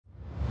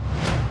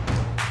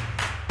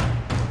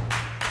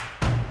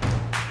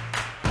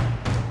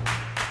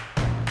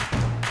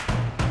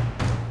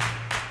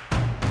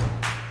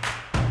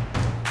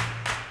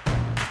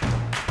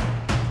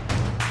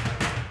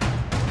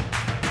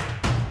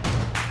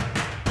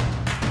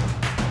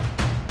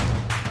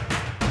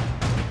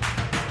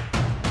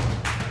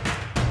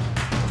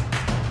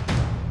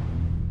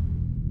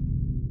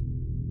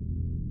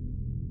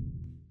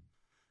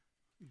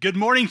Good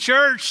morning,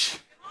 church.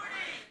 Good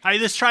morning.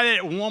 Hey, let's try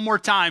that one more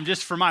time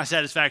just for my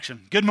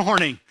satisfaction. Good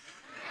morning.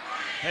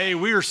 Hey,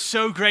 we are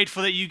so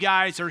grateful that you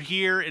guys are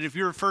here. And if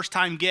you're a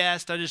first-time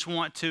guest, I just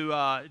want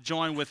to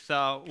join with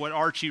what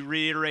Archie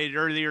reiterated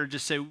earlier.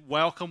 Just say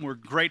welcome. We're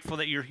grateful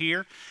that you're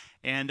here.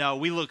 And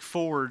we look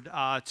forward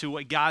to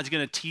what God's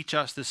going to teach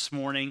us this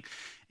morning.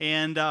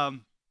 And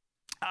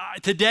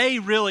today,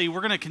 really, we're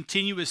going to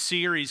continue a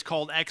series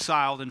called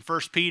Exiled in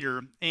 1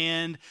 Peter.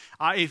 And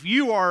if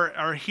you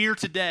are here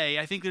today,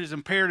 I think it is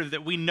imperative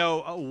that we know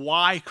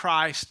why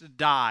Christ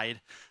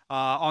died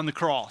on the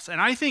cross.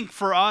 And I think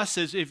for us,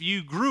 as if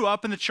you grew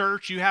up in the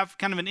church, you have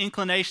kind of an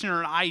inclination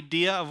or an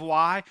idea of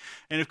why.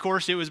 And of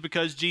course, it was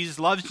because Jesus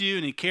loves you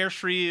and He cares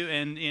for you.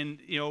 And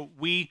you know,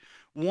 we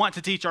want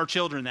to teach our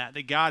children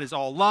that God is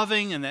all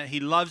loving and that He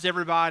loves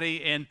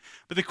everybody.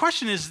 But the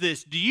question is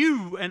this: do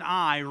you and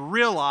I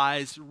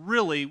realize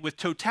really with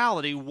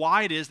totality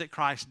why it is that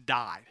Christ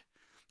died?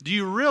 Do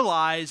you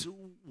realize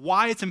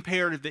why it's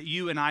imperative that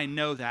you and I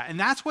know that? And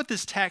that's what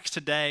this text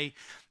today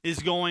is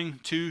going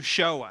to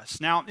show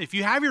us. Now, if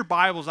you have your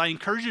Bibles, I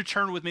encourage you to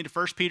turn with me to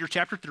 1 Peter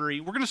chapter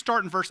 3. We're going to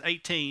start in verse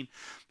 18.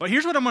 But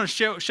here's what I'm going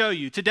to show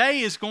you.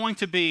 Today is going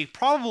to be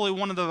probably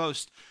one of the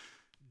most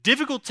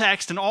difficult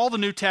texts in all the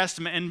New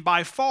Testament, and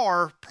by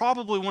far,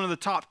 probably one of the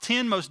top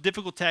 10 most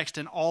difficult texts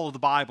in all of the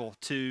Bible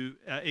to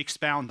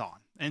expound on.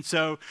 And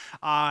so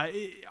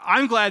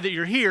I'm glad that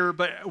you're here,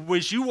 but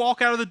as you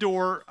walk out of the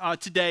door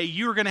today,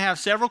 you're going to have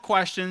several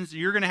questions.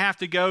 You're going to have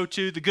to go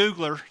to the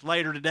Googler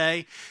later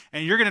today,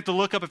 and you're going to have to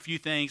look up a few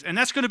things. And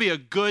that's going to be a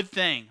good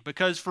thing,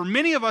 because for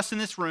many of us in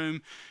this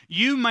room,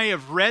 you may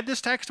have read this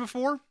text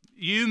before.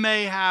 You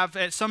may have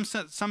at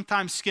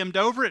sometimes skimmed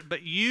over it,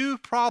 but you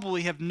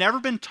probably have never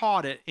been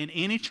taught it in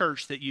any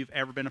church that you've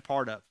ever been a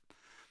part of.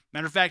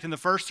 Matter of fact, in the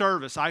first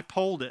service, I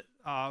polled it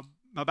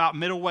about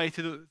middle way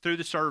through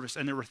the service,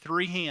 and there were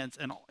 3 hands,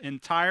 an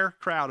entire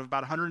crowd of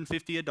about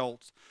 150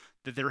 adults,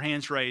 that their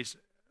hands raised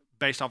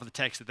based off of the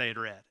text that they had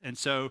read. And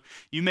so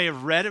you may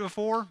have read it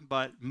before,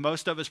 but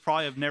most of us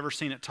probably have never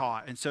seen it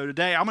taught. And so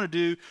today I'm going to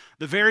do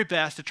the very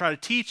best to try to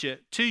teach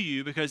it to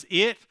you, because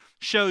it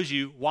shows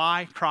you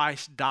why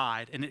Christ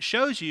died. And it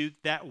shows you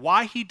that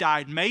why He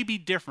died may be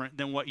different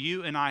than what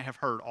you and I have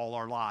heard all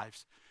our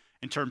lives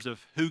in terms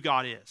of who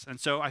God is. And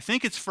so I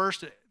think it's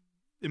first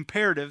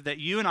imperative that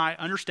you and I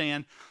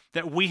understand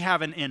that we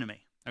have an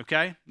enemy,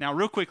 okay? Now,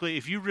 real quickly,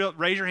 if you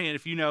raise your hand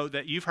if you know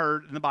that you've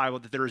heard in the Bible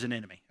that there is an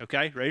enemy,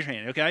 okay? Raise your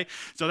hand, okay?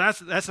 So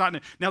that's not new.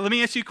 Now, let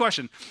me ask you a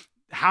question.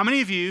 How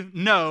many of you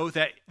know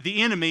that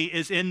the enemy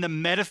is in the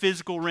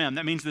metaphysical realm?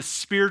 That means the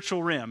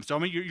spiritual realm. So I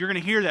mean, you're going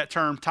to hear that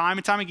term time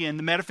and time again,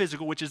 the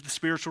metaphysical, which is the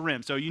spiritual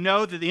realm. So you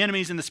know that the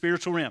enemy is in the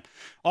spiritual realm.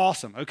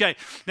 Awesome. Okay.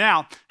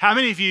 Now, how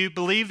many of you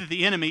believe that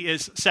the enemy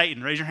is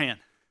Satan? Raise your hand.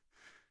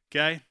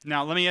 Okay.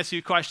 Now, let me ask you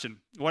a question.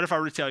 What if I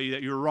were to tell you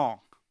that you're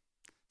wrong?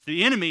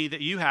 The enemy that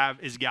you have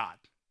is God.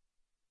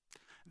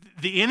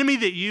 The enemy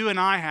that you and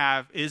I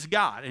have is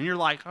God. And you're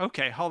like,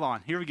 okay, hold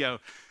on. Here we go.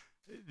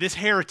 This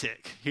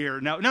heretic here.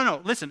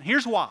 No. Listen,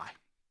 here's why.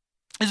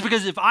 It's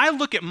because if I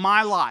look at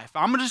my life,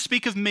 I'm going to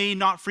speak of me,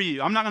 not for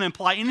you. I'm not going to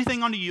imply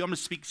anything onto you. I'm going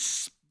to speak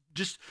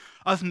just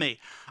of me.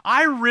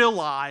 I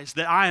realize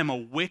that I am a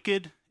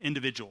wicked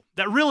individual.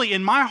 That really,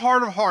 in my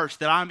heart of hearts,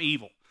 that I'm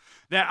evil.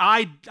 That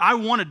I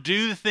want to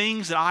do the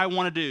things that I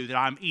want to do. That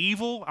I'm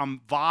evil,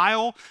 I'm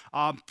vile,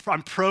 I'm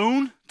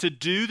prone to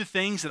do the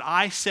things that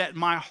I set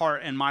my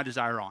heart and my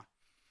desire on.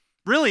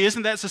 Really,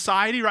 isn't that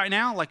society right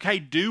now? Like, hey,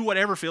 do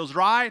whatever feels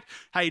right.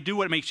 Hey, do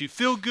what makes you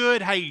feel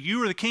good. Hey,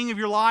 you are the king of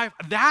your life.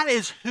 That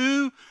is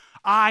who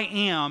I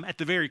am at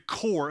the very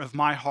core of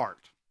my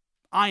heart.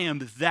 I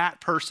am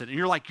that person. And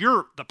you're like,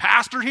 you're the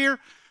pastor here?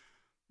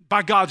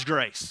 By God's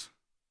grace.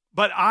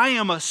 But I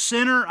am a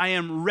sinner, I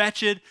am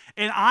wretched,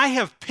 and I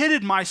have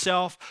pitted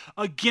myself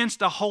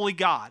against a holy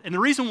God. And the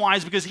reason why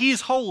is because He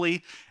is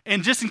holy,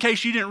 and just in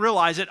case you didn't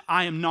realize it,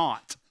 I am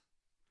not.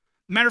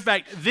 Matter of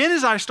fact, then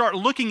as I start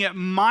looking at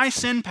my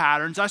sin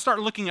patterns, I start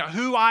looking at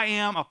who I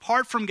am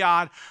apart from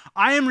God,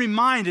 I am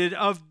reminded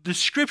of the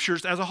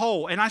scriptures as a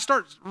whole. And I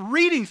start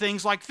reading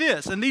things like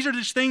this. And these are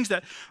just things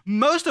that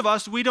most of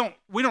us, we don't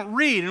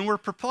read, and we're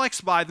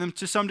perplexed by them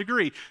to some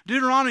degree.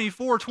 Deuteronomy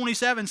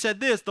 4:27 said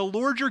this: the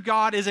Lord your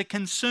God is a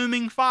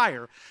consuming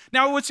fire.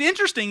 Now, what's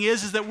interesting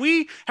is that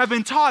we have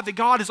been taught that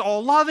God is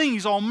all loving,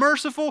 He's all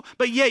merciful,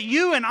 but yet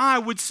you and I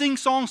would sing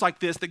songs like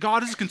this, that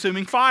God is a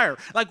consuming fire.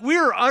 Like we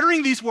are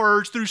uttering these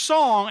words through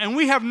song, and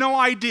we have no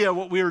idea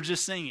what we were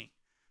just singing.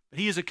 But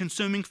He is a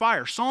consuming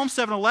fire. Psalm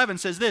 7:11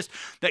 says this,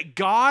 that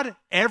God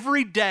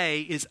every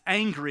day is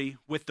angry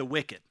with the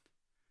wicked.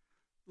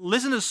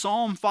 Listen to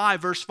Psalm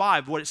 5, verse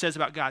 5, what it says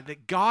about God,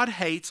 that God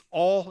hates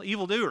all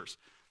evildoers.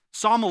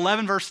 Psalm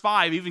 11, verse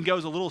 5 even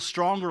goes a little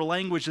stronger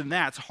language than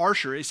that. It's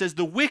harsher. It says,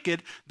 the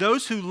wicked,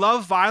 those who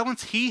love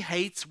violence, He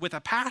hates with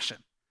a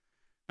passion.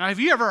 Now, have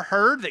you ever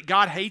heard that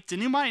God hates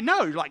anybody?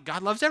 No, you're like,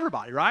 God loves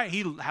everybody, right?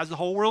 He has the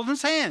whole world in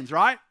His hands,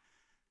 right?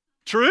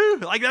 True?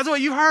 Like that's what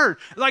you heard.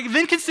 Like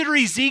then consider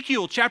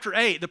Ezekiel chapter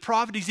 8. The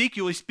prophet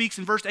Ezekiel, he speaks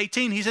in verse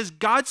 18. He says,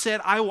 God said,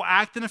 I will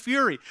act in a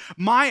fury.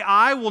 My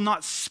eye will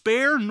not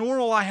spare, nor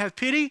will I have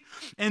pity.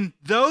 And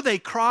though they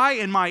cry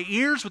in my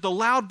ears with a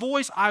loud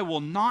voice, I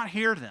will not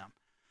hear them.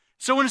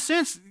 So in a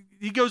sense,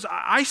 he goes,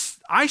 I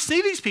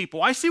see these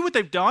people. I see what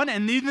they've done.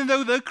 And even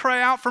though they cry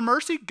out for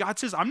mercy, God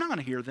says, I'm not going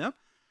to hear them.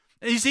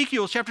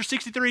 Ezekiel chapter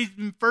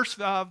 63, verse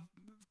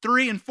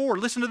 3 and 4.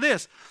 Listen to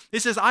this.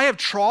 It says, I have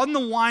trodden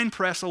the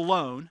winepress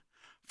alone,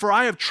 for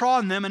I have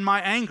trodden them in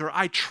my anger.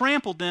 I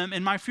trampled them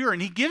in my fury.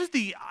 And he gives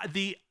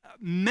the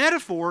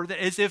metaphor that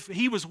as if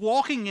he was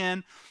walking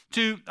in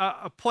to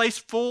a place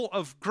full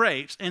of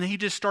grapes and he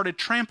just started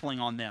trampling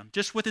on them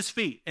just with his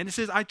feet. And it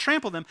says, I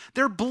trampled them.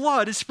 Their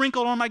blood is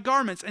sprinkled on my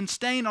garments and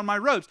stained on my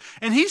robes.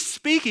 And he's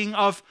speaking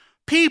of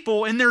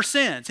people and their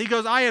sins. He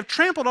goes, I have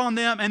trampled on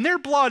them and their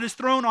blood is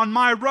thrown on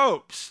my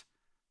robes.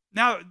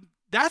 Now,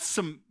 that's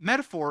some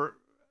metaphor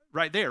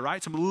right there,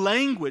 right? Some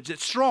language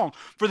that's strong.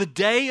 For the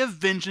day of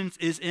vengeance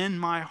is in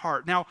my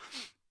heart. Now,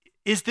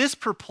 is this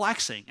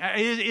perplexing?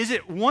 Is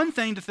it one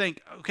thing to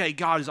think, okay,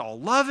 God is all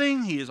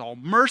loving, he is all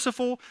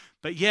merciful,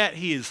 but yet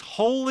he is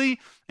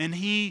holy and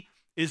he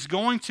is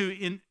going to,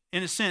 in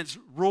a sense,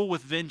 rule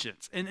with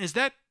vengeance? And is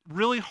that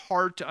really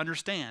hard to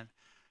understand?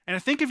 And I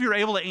think if you're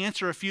able to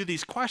answer a few of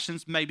these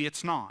questions, maybe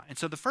it's not. And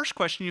so the first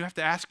question you have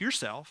to ask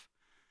yourself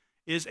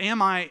is,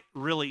 am I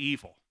really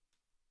evil?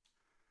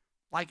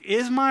 Like,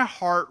 is my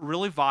heart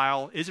really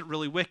vile? Is it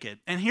really wicked?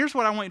 And here's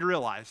what I want you to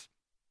realize,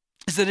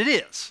 is that it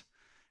is.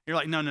 You're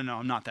like, no,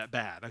 I'm not that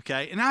bad,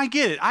 okay? And I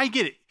get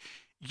it.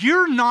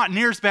 You're not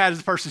near as bad as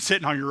the person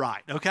sitting on your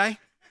right, okay?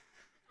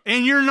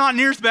 And you're not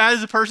near as bad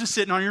as the person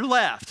sitting on your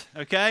left,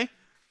 okay?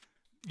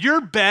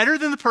 You're better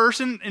than the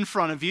person in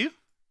front of you.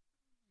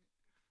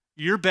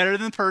 You're better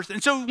than the person.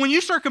 And so when you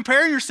start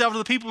comparing yourself to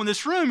the people in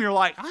this room, you're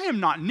like, I am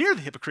not near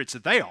the hypocrites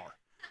that they are.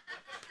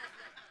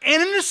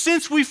 And in a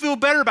sense, we feel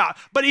better about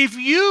it. But if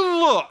you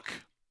look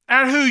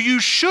at who you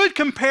should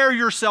compare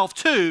yourself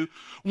to,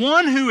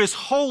 one who is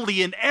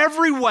holy in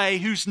every way,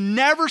 who's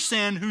never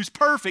sinned, who's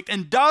perfect,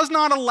 and does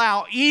not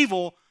allow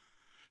evil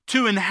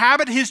to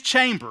inhabit his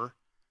chamber,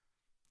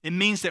 it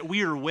means that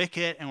we are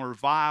wicked and we're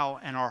vile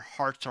and our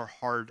hearts are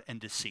hard and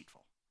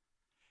deceitful.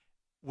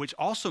 Which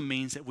also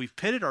means that we've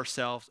pitted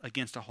ourselves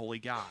against a holy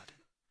God.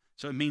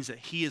 So it means that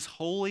he is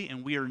holy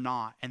and we are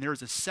not. And there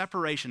is a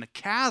separation, a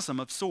chasm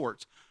of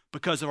sorts,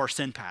 because of our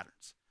sin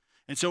patterns.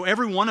 And so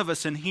every one of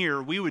us in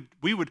here, we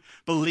would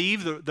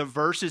believe the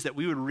verses that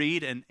we would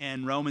read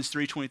in Romans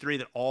 3:23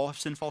 that all have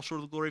sinned, fall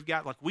short of the glory of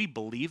God. Like we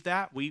believe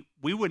that. We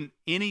wouldn't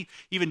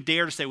even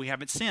dare to say we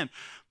haven't sinned.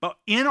 But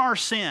in our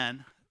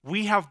sin,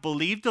 we have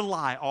believed a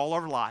lie all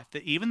our life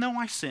that even though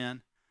I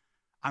sin,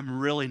 I'm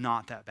really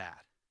not that bad.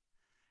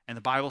 And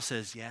the Bible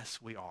says, yes,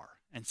 we are.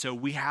 And so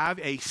we have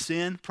a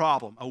sin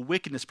problem, a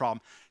wickedness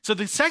problem. So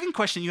the second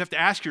question you have to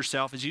ask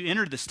yourself as you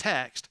enter this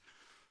text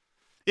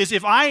is,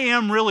 if I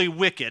am really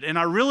wicked and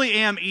I really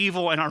am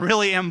evil and I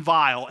really am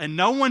vile and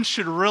no one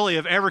should really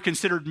have ever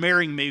considered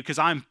marrying me because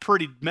I'm a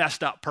pretty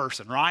messed up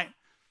person, right?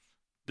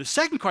 The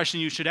second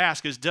question you should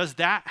ask is, does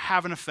that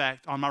have an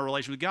effect on my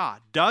relation with God?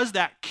 Does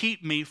that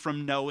keep me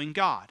from knowing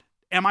God?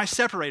 Am I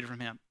separated from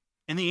him?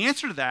 And the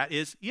answer to that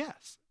is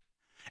yes.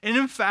 An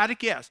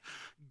emphatic yes.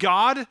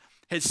 God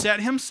has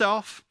set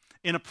himself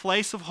in a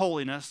place of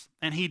holiness,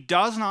 and he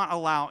does not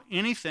allow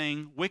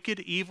anything wicked,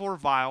 evil, or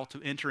vile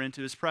to enter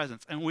into his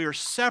presence. And we are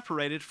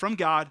separated from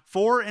God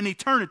for an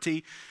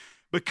eternity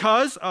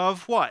because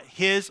of what?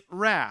 His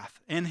wrath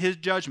and his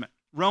judgment.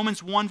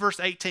 Romans 1 verse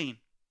 18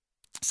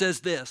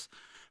 says this,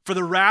 for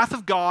the wrath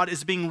of God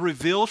is being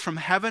revealed from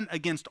heaven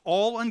against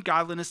all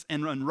ungodliness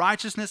and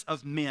unrighteousness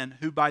of men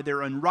who by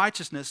their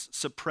unrighteousness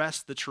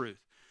suppress the truth.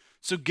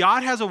 So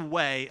God has a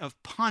way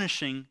of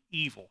punishing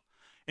evil.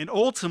 And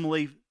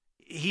ultimately,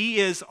 he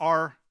is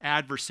our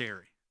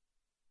adversary.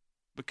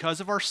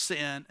 Because of our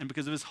sin and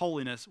because of his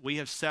holiness, we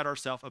have set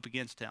ourselves up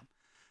against him.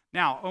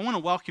 Now, I want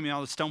to welcome you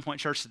all to Stone Point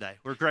Church today.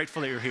 We're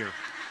grateful that you're here.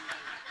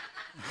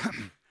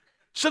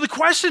 So the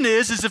question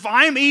is if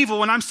I'm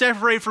evil and I'm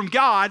separated from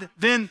God,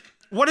 then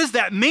what does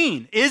that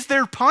mean? Is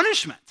there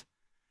punishment?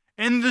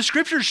 And the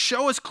scriptures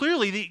show us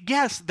clearly that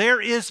yes, there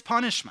is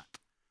punishment.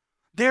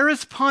 There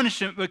is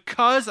punishment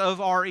because of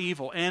our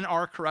evil and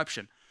our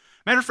corruption.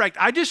 Matter of fact,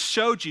 I just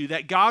showed you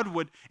that God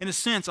would, in a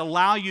sense,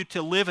 allow you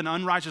to live an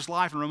unrighteous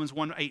life in Romans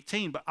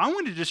 1:18. But I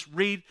want to just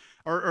read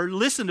or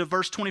listen to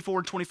verse 24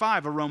 and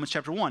 25 of Romans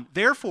chapter 1.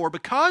 Therefore,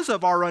 because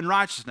of our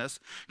unrighteousness,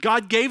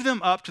 God gave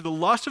them up to the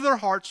lust of their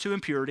hearts to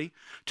impurity,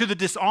 to the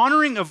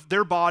dishonoring of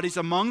their bodies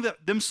among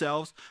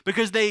themselves,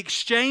 because they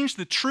exchanged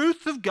the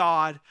truth of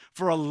God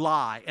for a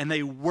lie, and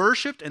they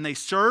worshiped and they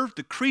served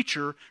the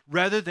creature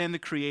rather than the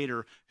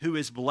Creator, who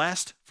is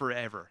blessed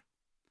forever.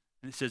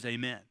 And it says,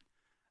 amen.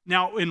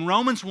 Now, in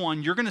Romans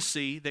 1, you're going to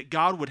see that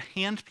God would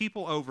hand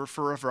people over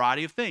for a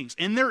variety of things.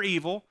 In their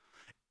evil,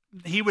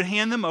 he would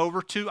hand them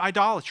over to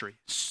idolatry.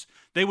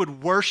 They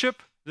would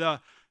worship the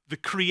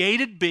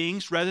created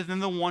beings rather than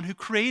the one who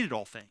created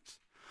all things.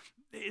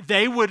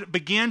 they would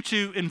begin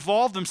to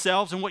involve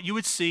themselves in what you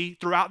would see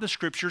throughout the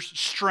scriptures,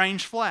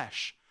 strange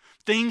flesh.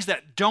 Things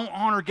that don't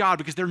honor God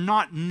because they're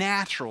not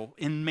natural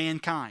in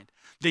mankind.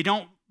 They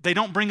don't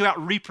bring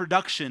about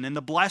reproduction and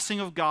the blessing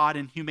of God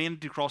and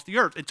humanity across the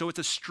earth. And so it's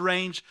a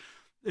strange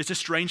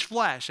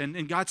flesh.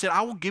 And God said,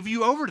 I will give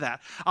you over to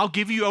that. I'll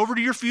give you over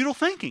to your futile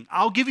thinking.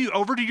 I'll give you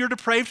over to your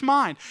depraved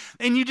mind.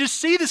 And you just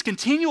see this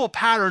continual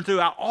pattern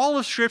throughout all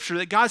of Scripture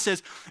that God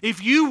says,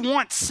 if you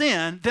want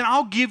sin, then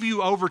I'll give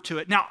you over to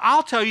it. Now,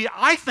 I'll tell you,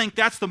 I think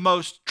that's the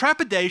most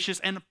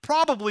trepidatious and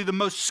probably the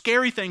most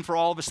scary thing for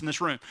all of us in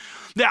this room.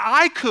 That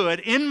I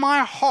could, in my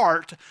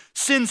heart,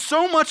 sin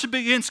so much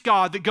against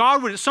God that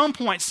God would at some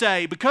point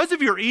say, because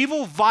of your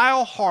evil,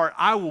 vile heart,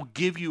 I will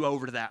give you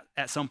over to that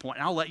at some point,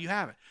 and I'll let you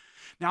have it.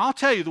 Now, I'll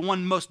tell you, the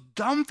one most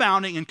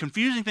dumbfounding and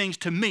confusing things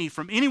to me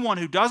from anyone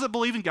who doesn't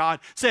believe in God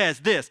says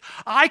this: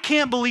 I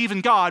can't believe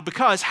in God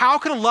because how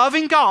can a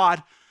loving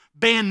God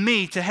ban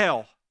me to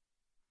hell?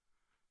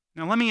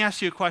 Now, let me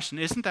ask you a question.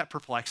 Isn't that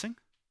perplexing?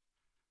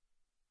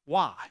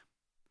 Why?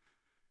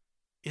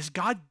 Is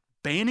God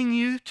banning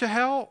you to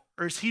hell,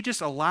 or is he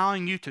just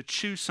allowing you to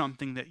choose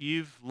something that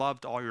you've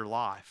loved all your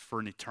life for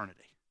an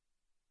eternity?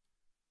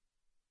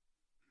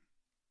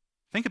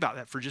 Think about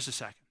that for just a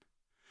second.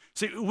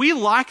 See, we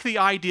like the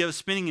idea of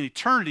spending an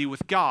eternity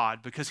with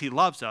God because he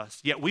loves us,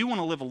 yet we want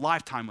to live a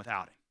lifetime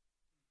without him.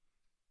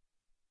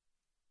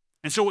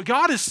 And so what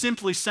God is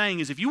simply saying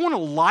is, if you want a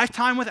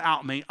lifetime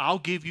without me, I'll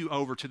give you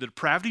over to the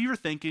depravity of your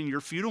thinking,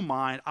 your futile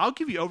mind. I'll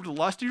give you over to the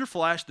lust of your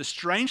flesh, the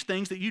strange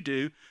things that you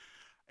do,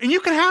 and you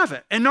can have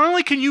it. And not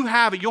only can you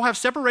have it, you'll have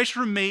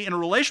separation from me and a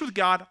relation with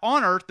God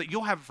on earth that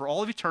you'll have it for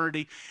all of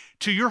eternity,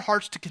 to your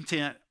heart's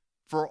content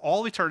for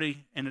all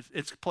eternity, and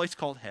it's a place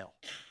called hell.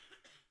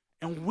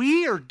 And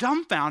we are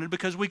dumbfounded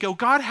because we go,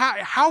 God,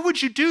 how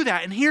would you do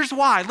that? And here's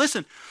why.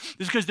 Listen,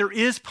 it's because there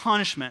is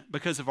punishment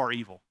because of our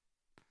evil.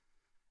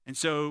 And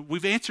so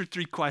we've answered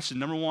 3 questions.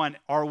 Number 1,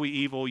 are we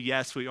evil?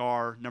 Yes, we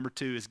are. Number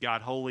 2, is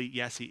God holy?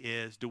 Yes, he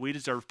is. Do we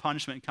deserve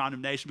punishment and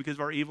condemnation because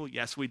of our evil?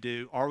 Yes, we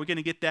do. Are we going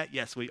to get that?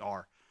 Yes, we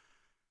are.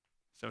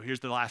 So here's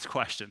the last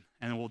question.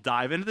 And we'll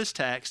dive into this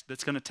text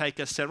that's going to take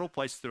us several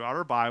places throughout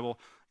our Bible,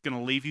 going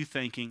to leave you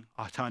thinking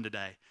a ton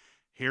today.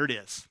 Here it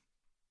is.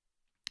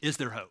 Is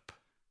there hope?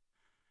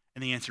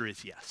 And the answer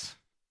is yes,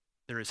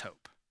 there is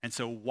hope. And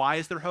so why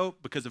is there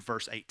hope? Because of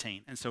verse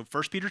 18. And so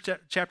 1 Peter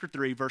chapter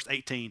 3, verse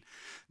 18,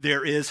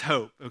 there is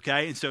hope,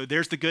 okay? And so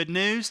there's the good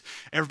news.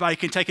 Everybody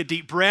can take a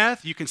deep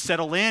breath. You can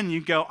settle in and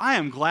you can go, I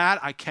am glad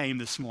I came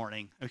this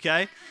morning,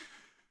 okay?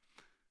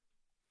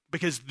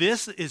 Because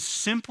this is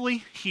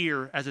simply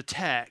here as a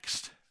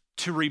text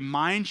to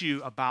remind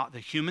you about the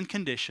human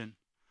condition,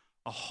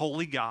 a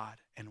holy God,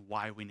 and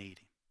why we need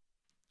him.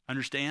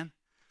 Understand?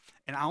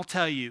 And I'll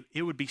tell you,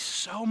 it would be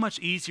so much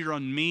easier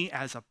on me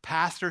as a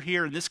pastor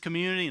here in this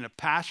community and a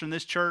pastor in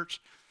this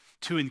church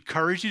to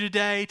encourage you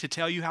today, to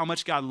tell you how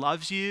much God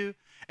loves you,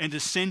 and to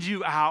send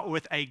you out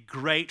with a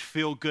great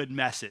feel-good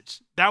message.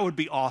 That would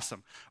be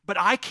awesome. But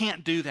I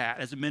can't do that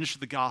as a minister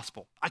of the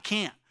gospel. I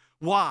can't.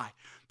 Why?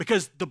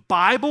 Because the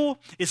Bible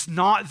is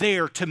not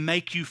there to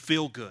make you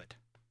feel good.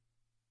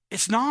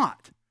 It's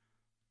not.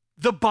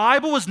 The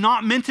Bible is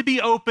not meant to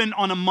be opened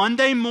on a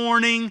Monday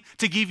morning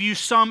to give you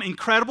some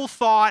incredible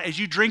thought as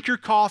you drink your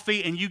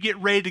coffee and you get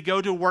ready to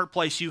go to a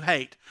workplace you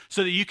hate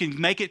so that you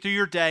can make it through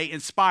your day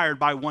inspired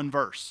by one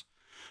verse.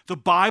 The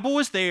Bible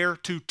is there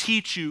to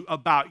teach you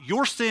about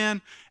your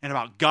sin and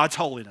about God's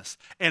holiness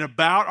and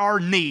about our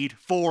need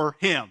for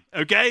him,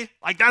 okay?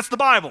 Like, that's the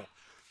Bible.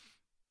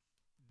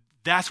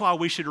 That's why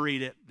we should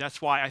read it.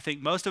 That's why I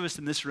think most of us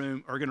in this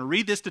room are going to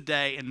read this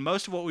today, and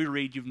most of what we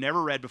read you've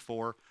never read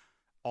before,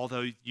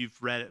 although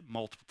you've read it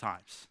multiple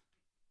times.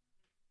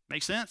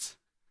 Make sense?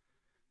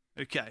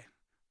 Okay,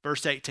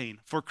 verse 18.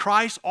 For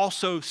Christ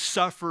also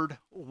suffered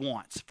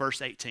once,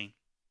 verse 18.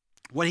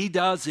 What he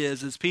does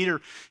is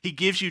Peter, he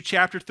gives you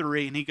chapter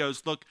 3, and he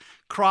goes, look,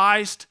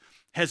 Christ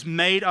has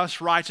made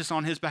us righteous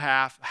on his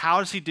behalf. How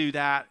does he do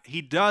that?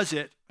 He does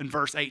it in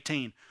verse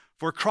 18.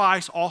 For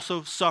Christ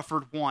also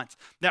suffered once.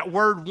 That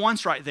word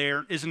once right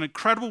there is an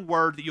incredible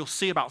word that you'll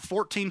see about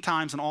 14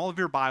 times in all of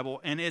your Bible,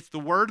 and it's the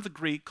word of the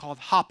Greek called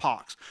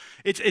hapax.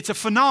 It's a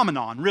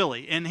phenomenon,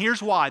 really, and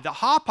here's why. The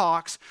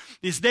hapax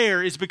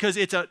is because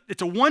it's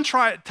a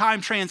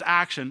one-time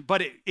transaction,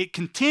 but it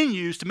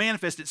continues to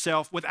manifest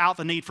itself without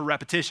the need for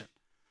repetition.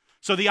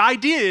 So the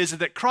idea is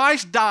that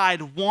Christ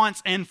died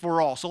once and for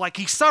all. So like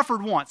he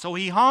suffered once. So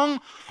he hung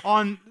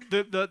on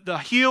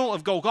the hill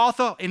of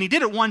Golgotha, and he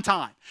did it one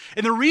time.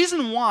 And the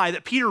reason why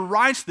that Peter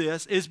writes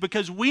this is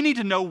because we need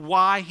to know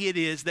why it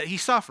is that he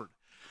suffered.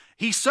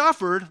 He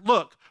suffered,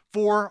 look,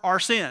 for our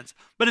sins.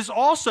 But it's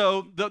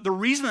also the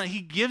reason that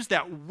he gives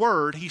that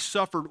word, he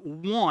suffered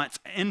once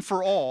and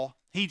for all.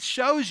 He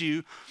shows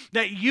you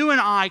that you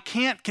and I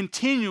can't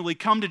continually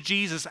come to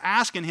Jesus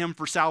asking him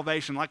for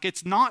salvation. Like,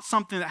 it's not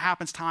something that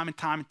happens time and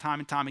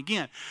time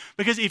again.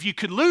 Because if you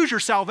could lose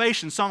your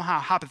salvation somehow,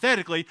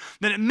 hypothetically,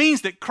 then it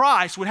means that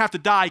Christ would have to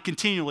die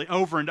continually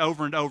over and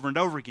over and over and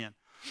over again.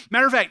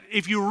 Matter of fact,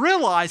 if you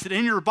realize that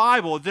in your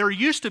Bible, there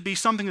used to be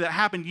something that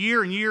happened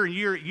year and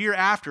year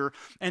after,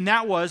 and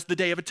that was the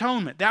Day of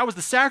Atonement. That was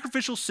the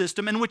sacrificial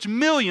system in which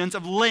millions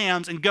of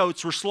lambs and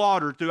goats were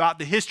slaughtered throughout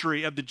the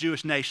history of the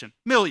Jewish nation.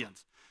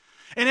 Millions.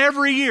 And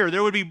every year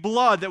there would be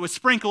blood that was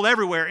sprinkled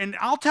everywhere. And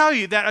I'll tell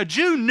you that a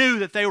Jew knew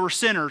that they were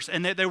sinners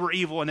and that they were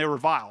evil and they were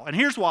vile. And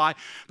here's why.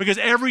 Because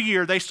every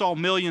year they saw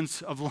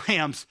millions of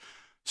lambs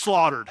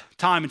slaughtered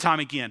time and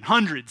time again.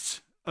 Hundreds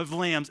of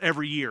lambs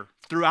every year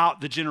throughout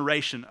the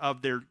generation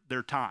of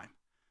their time.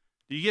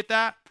 Do you get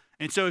that?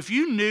 And so if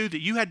you knew that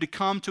you had to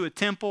come to a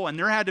temple and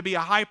there had to be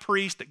a high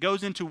priest that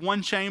goes into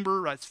one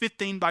chamber, it's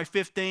 15 by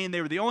 15,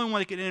 they were the only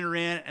one that could enter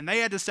in, and they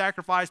had to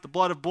sacrifice the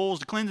blood of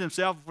bulls to cleanse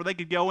themselves before they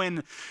could go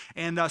in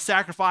and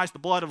sacrifice the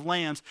blood of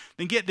lambs,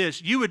 then get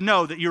this, you would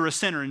know that you're a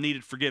sinner and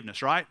needed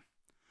forgiveness, right?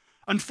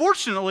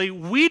 Unfortunately,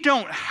 we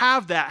don't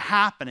have that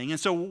happening. And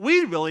so what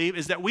we believe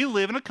is that we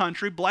live in a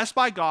country blessed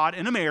by God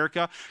in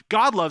America.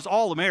 God loves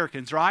all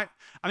Americans, right?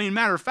 I mean,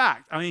 matter of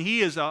fact, I mean,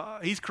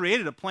 he's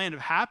created a plan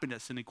of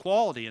happiness and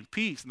equality and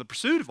peace and the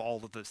pursuit of all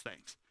of those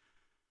things.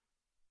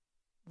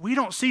 We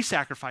don't see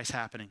sacrifice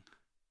happening.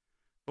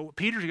 But what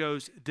Peter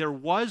goes, there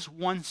was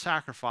one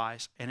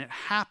sacrifice and it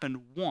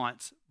happened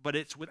once, but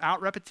it's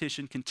without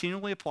repetition,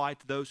 continually applied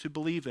to those who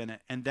believe in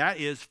it. And that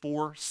is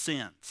for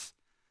sins.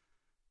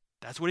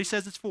 That's what he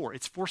says it's for.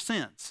 It's for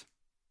sins.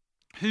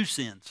 Whose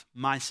sins?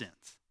 My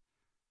sins.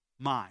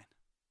 Mine.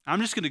 I'm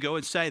just going to go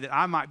and say that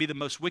I might be the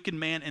most wicked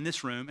man in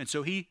this room, and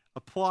so he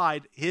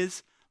applied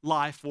his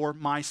life for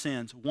my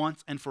sins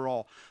once and for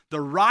all. The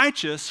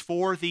righteous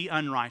for the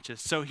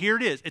unrighteous. So here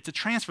it is. It's a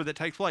transfer that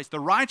takes place. The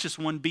righteous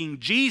one being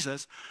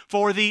Jesus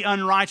for the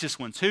unrighteous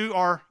ones.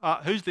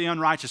 Who's the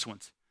unrighteous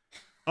ones?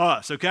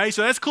 Us, okay?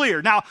 So that's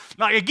clear. Now,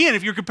 like again,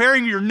 if you're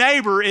comparing your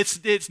neighbor,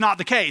 it's not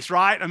the case,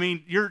 right? I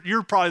mean,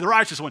 you're probably the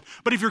righteous one.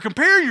 But if you're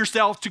comparing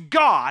yourself to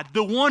God,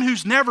 the one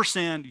who's never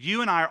sinned,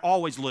 you and I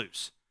always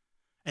lose.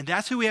 And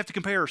that's who we have to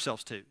compare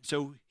ourselves to.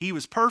 So he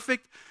was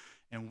perfect,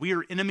 and we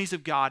are enemies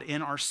of God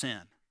in our sin.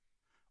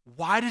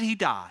 Why did he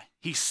die?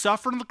 He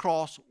suffered on the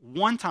cross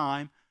one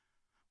time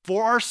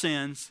for our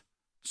sins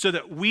so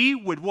that we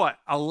would what?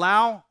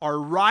 Allow our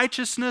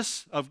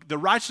righteousness, of the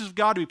righteousness of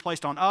God to be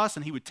placed on us,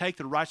 and he would take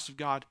the righteousness of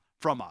God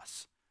from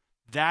us.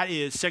 That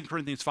is 2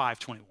 Corinthians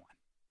 5:21.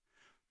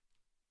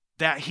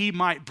 That he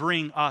might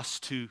bring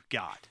us to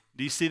God.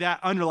 Do you see that?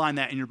 Underline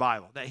that in your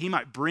Bible. That he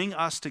might bring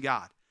us to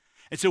God.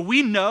 And so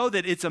we know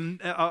that it's,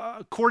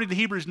 according to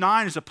Hebrews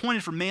 9, is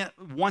appointed for man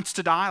once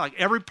to die. Like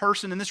every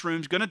person in this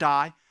room is going to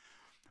die.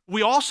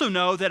 We also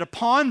know that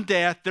upon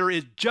death, there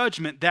is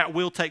judgment that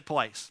will take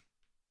place.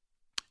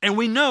 And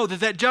we know that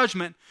that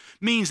judgment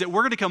means that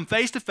we're going to come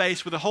face to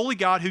face with a holy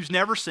God who's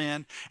never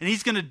sinned, and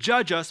he's going to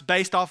judge us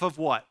based off of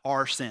what?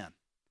 Our sin.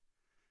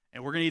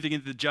 And we're going to either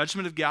get the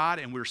judgment of God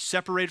and we're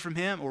separated from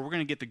him, or we're going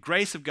to get the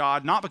grace of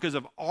God, not because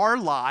of our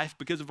life,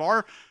 because of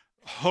our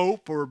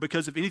hope, or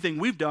because of anything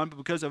we've done, but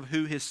because of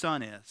who his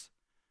son is.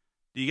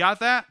 Do you got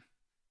that?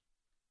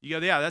 You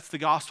go, yeah, that's the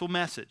gospel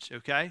message,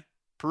 okay?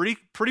 Pretty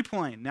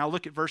plain. Now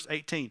look at verse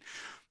 18.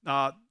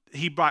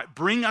 He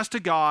bring us to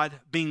God,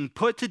 being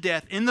put to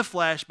death in the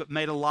flesh, but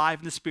made alive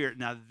in the spirit.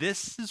 Now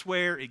this is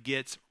where it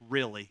gets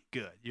really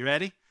good. You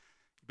ready?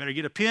 You better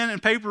get a pen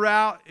and paper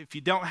out. If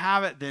you don't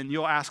have it, then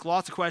you'll ask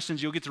lots of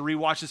questions. You'll get to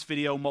rewatch this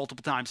video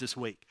multiple times this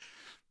week.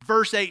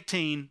 Verse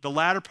 18, the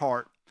latter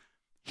part.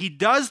 He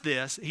does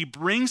this, he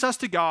brings us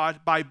to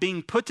God by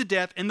being put to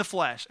death in the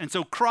flesh. And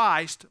so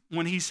Christ,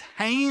 when he's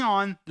hanging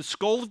on the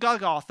skull of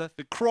Golgotha,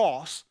 the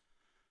cross,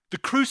 the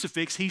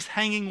crucifix, he's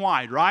hanging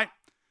wide, right?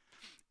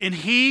 And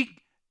he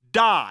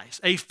dies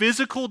a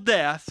physical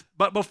death,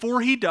 but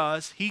before he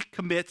does, he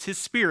commits his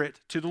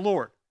spirit to the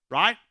Lord,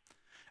 right?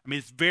 I mean,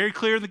 it's very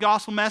clear in the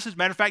gospel message.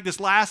 Matter of fact, this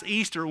last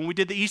Easter, when we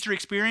did the Easter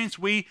experience,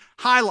 we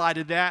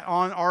highlighted that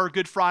on our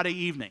Good Friday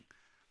evening.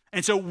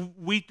 And so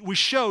we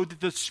showed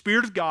that the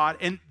Spirit of God,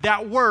 and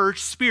that word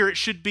Spirit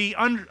should be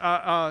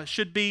a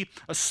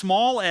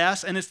small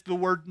s, and it's the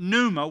word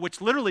pneuma,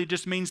 which literally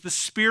just means the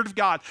Spirit of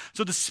God.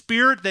 So the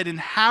Spirit that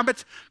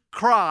inhabits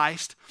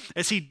Christ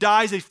as he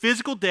dies a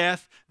physical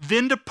death,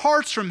 then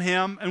departs from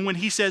him, and when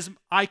he says,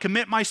 I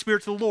commit my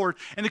spirit to the Lord.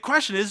 And the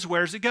question is,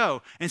 where does it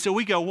go? And so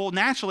we go, well,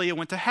 naturally it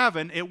went to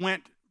heaven. It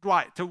went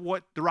right to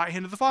what the right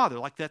hand of the Father.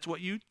 Like that's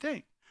what you'd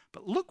think.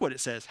 But look what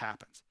it says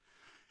happens.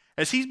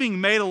 As he's being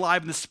made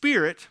alive in the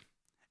Spirit,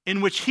 in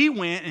which he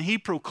went and he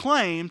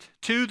proclaimed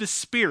to the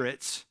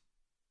spirits,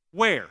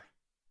 where?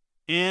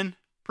 In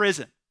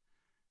prison.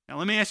 Now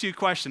let me ask you a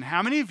question.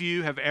 How many of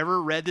you have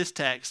ever read this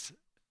text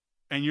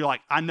and you're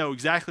like, I know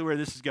exactly where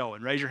this is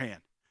going? Raise your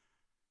hand.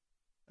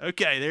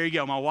 Okay, there you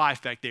go, my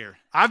wife back there.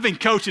 I've been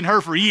coaching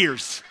her for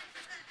years.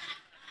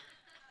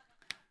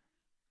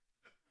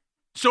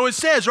 So it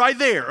says right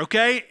there,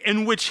 okay,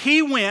 in which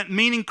he went,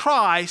 meaning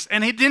Christ,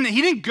 and he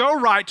didn't go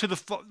right to the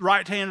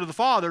right hand of the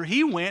Father.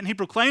 He went and he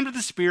proclaimed to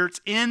the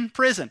spirits in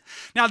prison.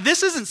 Now,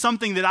 this isn't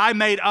something that I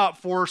made up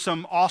for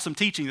some awesome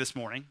teaching this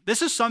morning.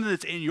 This is something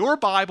that's in your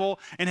Bible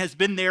and has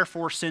been there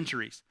for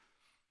centuries.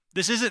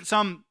 This isn't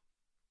some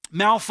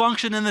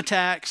malfunction in the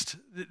text.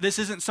 This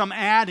isn't some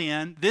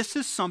add-in. This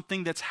is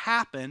something that's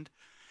happened,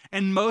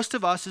 and most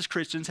of us as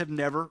Christians have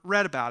never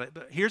read about it.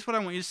 But here's what I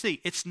want you to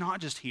see. It's not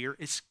just here.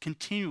 It's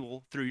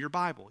continual through your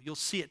Bible. You'll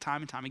see it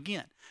time and time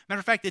again. Matter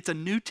of fact, it's a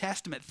New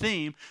Testament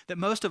theme that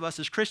most of us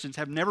as Christians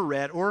have never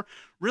read or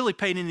really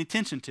paid any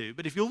attention to.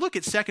 But if you look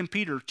at 2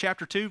 Peter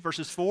chapter 2,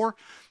 verses 4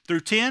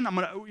 through 10, I'm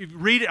going to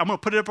read it. I'm going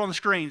to put it up on the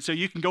screen so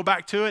you can go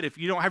back to it. If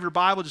you don't have your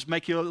Bible, just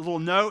make you a little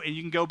note and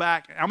you can go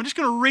back. I'm just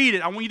going to read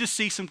it. I want you to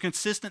see some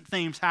consistent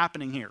themes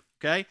happening here,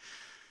 okay?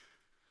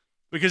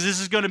 Because this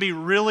is going to be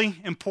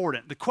really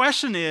important. The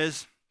question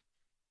is,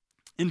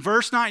 in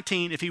verse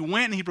 19, if he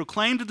went and he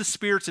proclaimed to the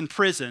spirits in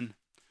prison,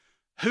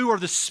 who are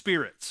the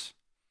spirits?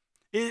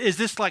 Is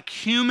this like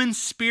human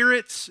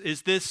spirits?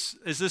 Is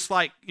this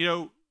like,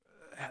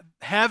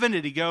 heaven?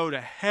 Did he go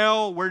to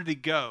hell? Where did he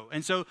go?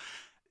 And so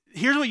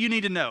here's what you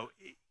need to know.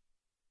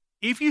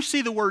 If you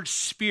see the word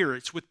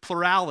spirits with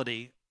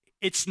plurality,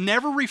 it's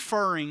never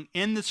referring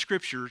in the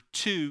scripture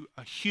to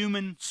a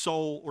human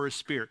soul or a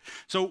spirit.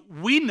 So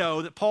we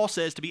know that Paul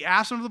says to be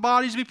absent of the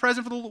body is to be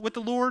present with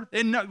the Lord.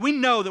 And we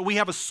know that we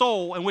have a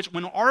soul in which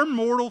when our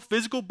mortal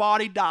physical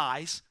body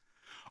dies,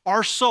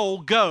 our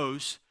soul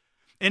goes.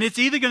 And it's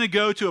either going to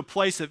go to a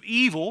place of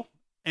evil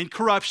and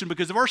corruption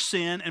because of our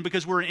sin and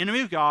because we're an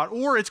enemy of God,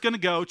 or it's going to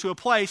go to a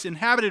place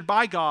inhabited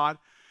by God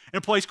in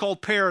a place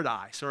called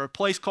paradise or a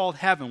place called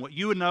heaven, what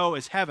you would know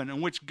as heaven,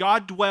 in which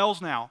God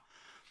dwells now.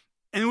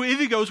 And it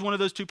either goes one of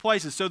those two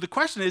places. So the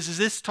question is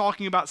this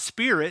talking about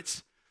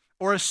spirits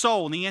or a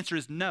soul? And the answer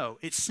is no.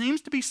 It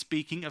seems to be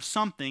speaking of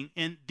something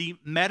in the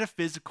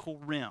metaphysical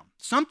realm,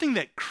 something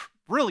that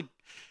really,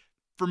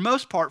 for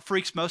most part,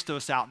 freaks most of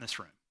us out in this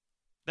room.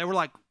 They were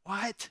like,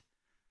 what?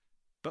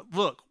 But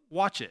look,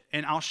 watch it,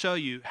 and I'll show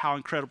you how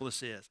incredible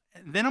this is.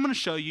 And then I'm going to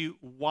show you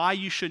why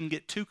you shouldn't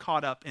get too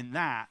caught up in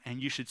that,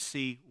 and you should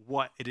see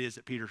what it is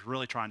that Peter's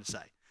really trying to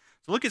say.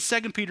 So look at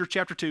 2 Peter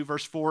chapter 2,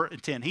 verse 4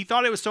 and 10. He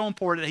thought it was so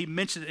important that he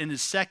mentioned it in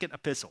his second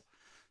epistle,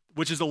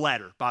 which is a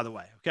letter, by the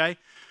way, okay?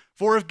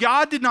 For if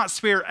God did not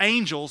spare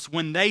angels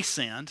when they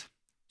sinned,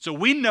 so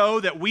we know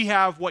that we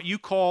have what you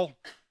call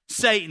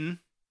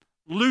Satan,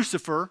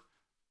 Lucifer,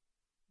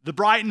 the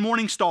bright and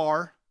morning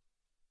star,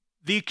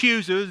 the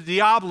accuser, the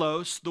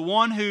diablos, the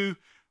one who,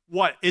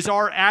 is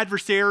our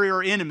adversary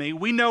or enemy.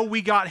 We know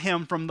we got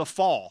him from the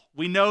fall.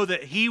 We know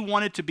that he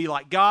wanted to be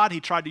like God. He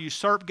tried to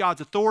usurp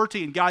God's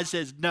authority, and God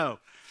says, no,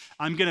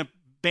 I'm going to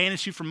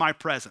banish you from my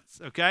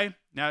presence, okay?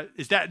 Now,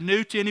 is that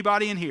new to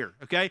anybody in here,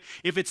 okay?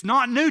 If it's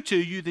not new to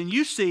you, then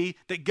you see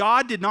that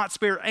God did not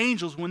spare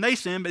angels when they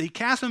sinned, but he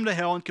cast them to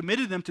hell and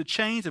committed them to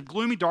chains of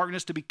gloomy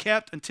darkness to be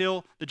kept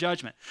until the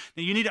judgment.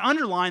 Now, you need to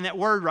underline that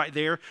word right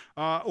there,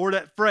 or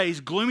that phrase,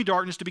 gloomy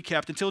darkness to be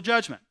kept until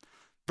judgment.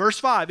 Verse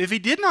 5, if he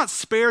did not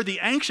spare the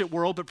ancient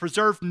world, but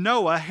preserved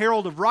Noah,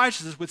 herald of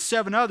righteousness, with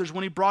 7 others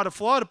when he brought a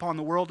flood upon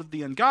the world of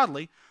the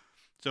ungodly.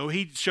 So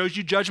he shows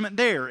you judgment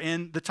there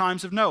in the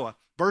times of Noah.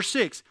 Verse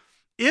 6,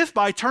 if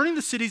by turning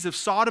the cities of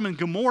Sodom and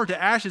Gomorrah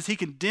to ashes, he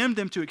condemned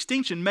them to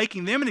extinction,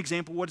 making them an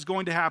example of what is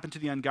going to happen to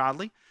the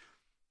ungodly.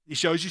 He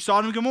shows you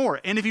Sodom and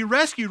Gomorrah. And if he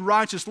rescued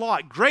righteous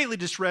Lot, greatly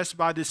distressed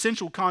by the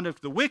sensual conduct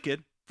of the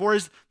wicked, for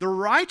as the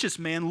righteous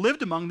man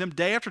lived among them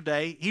day after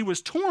day, he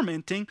was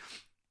tormenting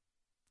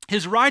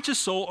his righteous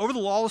soul over the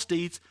lawless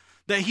deeds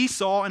that he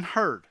saw and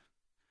heard.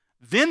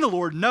 Then the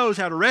Lord knows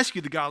how to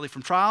rescue the godly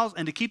from trials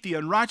and to keep the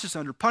unrighteous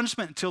under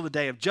punishment until the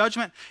day of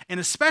judgment, and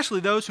especially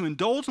those who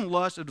indulge in the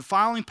lust of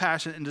defiling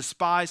passion and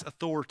despise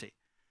authority.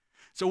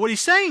 So what he's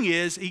saying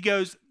is, he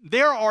goes,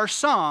 there are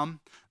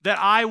some that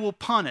I will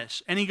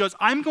punish. And he goes,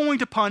 I'm going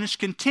to punish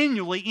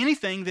continually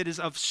anything that is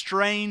of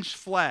strange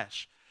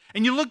flesh.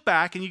 And you look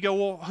back and you go,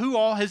 well, who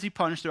all has he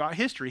punished throughout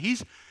history?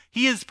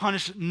 He has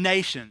punished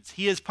nations.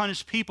 He has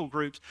punished people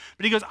groups.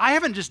 But he goes, I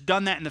haven't just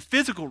done that in the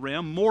physical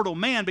realm, mortal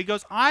man,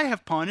 because I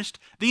have punished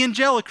the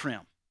angelic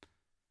realm.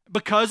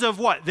 Because of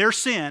what? Their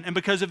sin and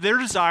because of their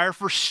desire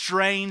for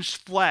strange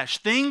flesh.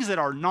 Things that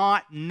are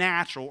not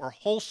natural or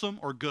wholesome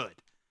or good.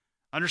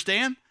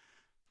 Understand?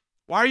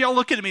 Why are y'all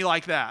looking at me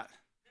like that?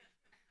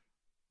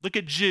 Look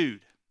at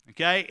Jude.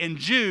 Okay? In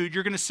Jude,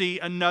 you're going to see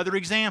another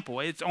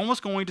example. It's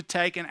almost going to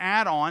take an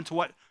add-on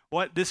to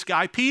what this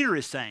guy Peter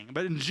is saying.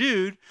 But in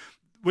Jude,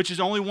 which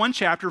is only one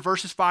chapter,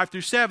 verses 5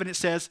 through 7, it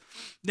says,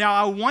 now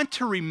I want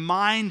to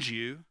remind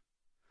you,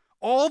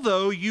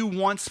 although you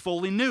once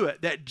fully knew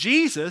it, that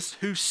Jesus,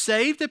 who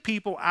saved the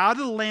people out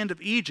of the land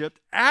of Egypt,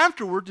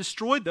 afterward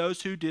destroyed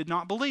those who did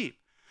not believe.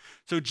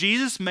 So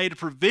Jesus made a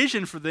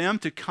provision for them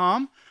to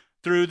come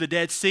through the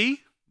Dead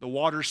Sea, the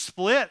waters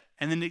split,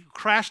 and then it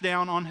crashed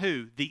down on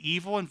who? The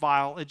evil and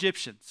vile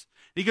Egyptians.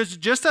 He goes,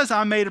 just as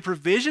I made a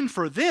provision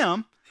for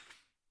them,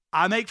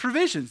 I make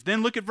provisions.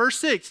 Then look at verse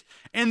 6.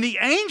 And the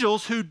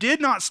angels who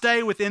did not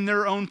stay within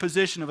their own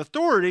position of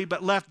authority,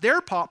 but left their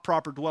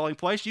proper dwelling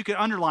place, you can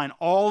underline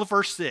all of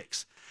verse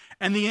 6.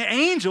 And the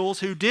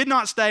angels who did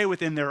not stay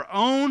within their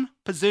own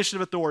position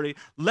of authority,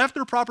 left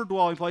their proper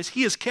dwelling place,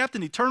 he is kept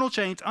in eternal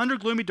chains under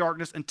gloomy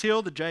darkness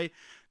until the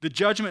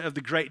judgment of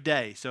the great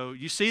day. So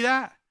you see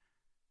that?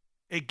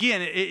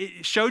 Again,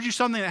 it showed you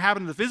something that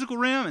happened in the physical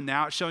realm, and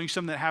now it's showing you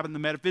something that happened in the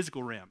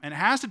metaphysical realm. And it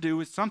has to do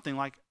with something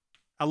like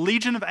a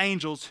legion of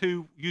angels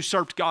who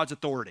usurped God's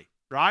authority,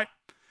 right?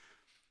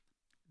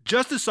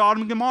 Just as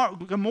Sodom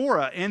and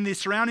Gomorrah and the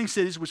surrounding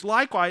cities, which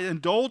likewise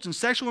indulged in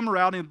sexual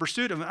immorality in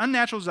pursuit of an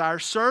unnatural desire,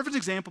 serve as an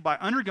example by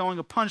undergoing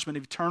a punishment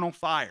of eternal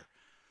fire.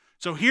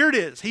 So here it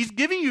is. He's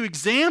giving you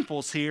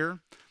examples here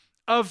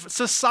of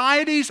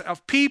societies,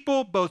 of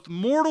people, both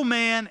mortal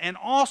man and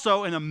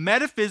also in a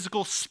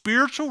metaphysical,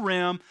 spiritual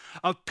realm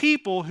of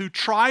people who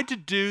tried to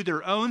do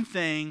their own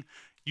thing,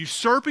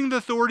 usurping the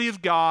authority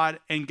of God,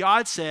 and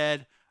God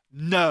said,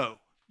 no,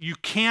 you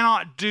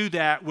cannot do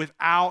that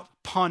without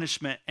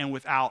punishment and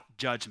without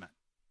judgment.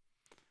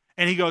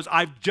 And he goes,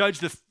 I've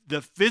judged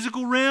the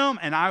physical realm,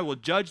 and I will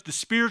judge the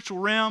spiritual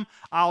realm.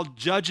 I'll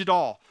judge it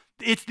all.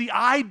 It's the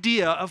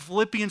idea of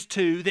Philippians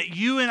 2 that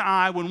you and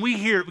I, when we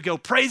hear it, we go,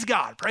 praise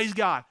God, praise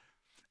God.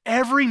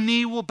 Every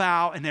knee will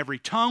bow and every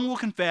tongue will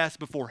confess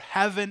before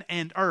heaven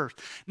and earth.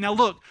 Now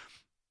look,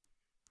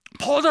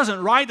 Paul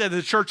doesn't write that to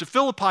the church of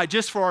Philippi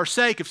just for our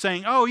sake of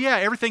saying, oh yeah,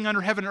 everything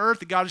under heaven and earth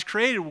that God has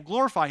created will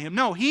glorify him.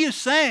 No, he is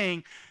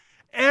saying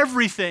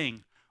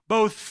everything,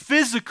 both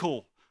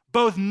physical,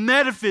 both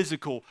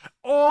metaphysical,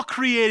 all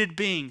created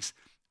beings,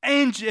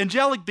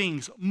 angelic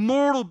beings,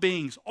 mortal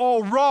beings,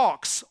 all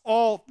rocks,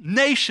 all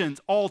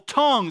nations, all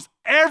tongues,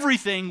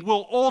 everything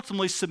will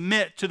ultimately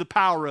submit to the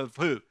power of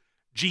who?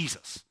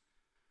 Jesus.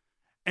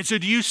 And so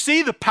do you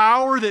see the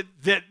power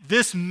that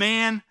this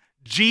man,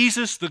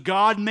 Jesus, the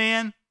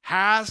God-man,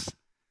 has?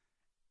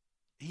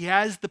 He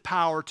has the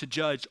power to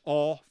judge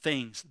all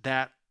things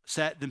that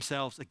set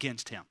themselves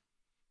against him.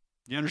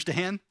 You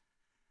understand?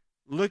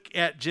 Look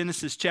at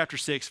Genesis chapter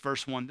 6,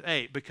 verse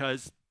 1-8,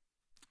 because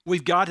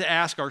we've got to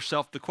ask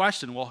ourselves the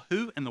question, well,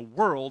 who in the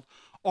world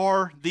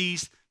are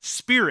these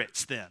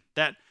spirits then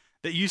that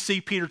you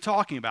see Peter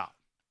talking about?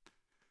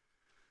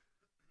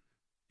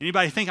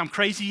 Anybody think I'm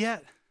crazy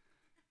yet?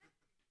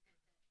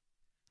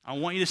 I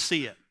want you to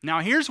see it. Now,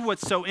 here's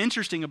what's so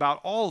interesting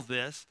about all of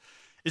this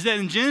is that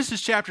in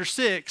Genesis chapter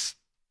 6,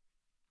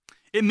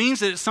 it means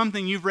that it's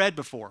something you've read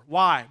before.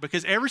 Why?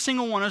 Because every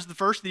single one of us, the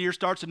first of the year,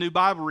 starts a new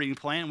Bible reading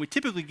plan, and we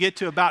typically get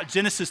to about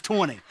Genesis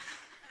 20,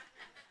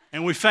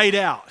 and we fade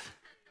out.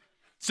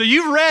 So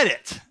you've read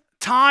it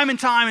time and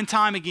time and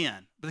time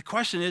again. But the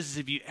question is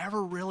have you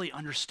ever really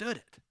understood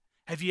it?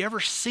 Have you ever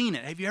seen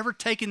it? Have you ever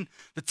taken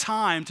the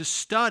time to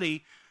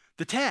study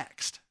the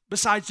text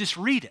besides just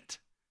read it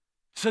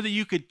so that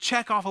you could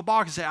check off a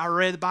box and say, I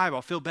read the Bible,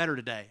 I feel better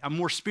today. I'm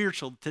more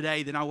spiritual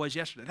today than I was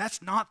yesterday.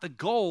 That's not the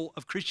goal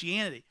of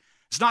Christianity.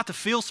 It's not to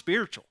feel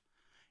spiritual.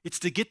 It's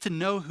to get to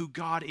know who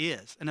God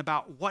is and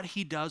about what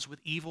he does with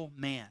evil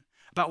man,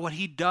 about what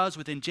he does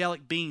with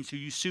angelic beings who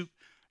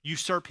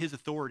usurp his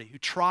authority, who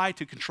try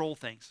to control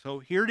things. So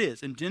here it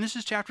is. In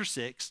Genesis chapter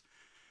 6,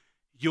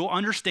 you'll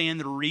understand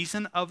the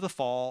reason of the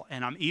fall,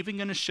 and I'm even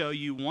going to show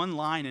you one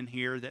line in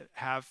here that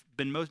have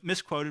been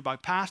misquoted by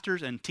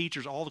pastors and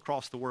teachers all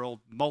across the world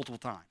multiple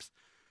times.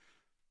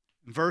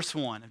 Verse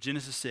 1 of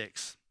Genesis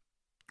 6.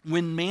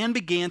 When man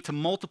began to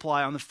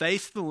multiply on the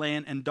face of the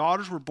land and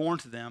daughters were born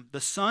to them, the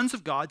sons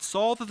of God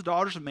saw that the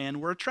daughters of man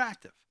were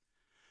attractive.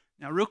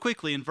 Now, real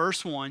quickly, in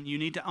verse 1, you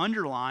need to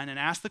underline and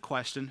ask the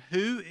question,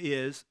 who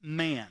is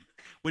man?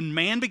 When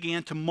man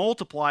began to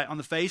multiply on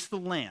the face of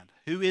the land,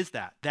 who is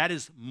that? That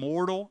is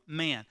mortal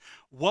man.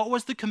 What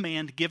was the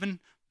command given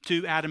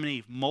to Adam and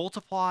Eve?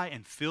 Multiply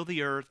and fill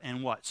the earth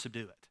and what? Subdue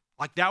it.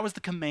 Like that was the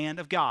command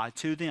of God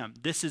to them.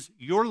 This is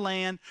your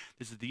land.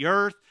 This is the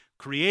earth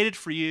created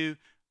for you.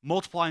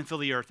 Multiply and fill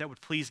the earth. That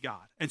would please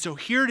God. And so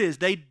here it is.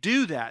 They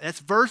do that. That's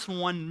verse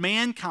 1.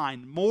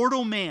 Mankind,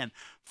 mortal man,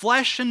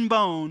 flesh and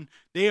bone,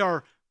 they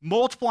are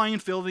multiplying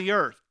and filling the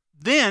earth.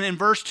 Then in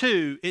verse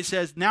 2, it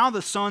says, now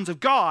the sons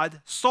of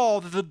God saw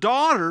that the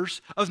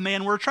daughters of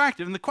man were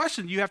attractive. And the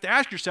question you have to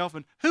ask yourself,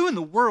 and who in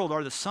the world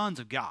are the sons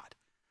of God?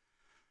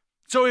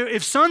 So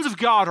if sons of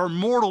God are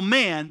mortal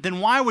man,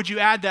 then why would you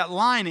add that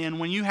line in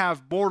when you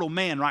have mortal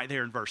man right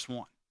there in verse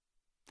 1?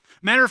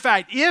 Matter of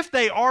fact, if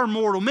they are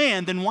mortal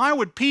men, then why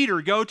would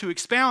Peter go to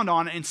expound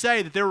on it and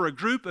say that there were a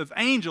group of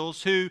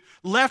angels who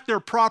left their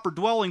proper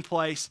dwelling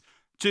place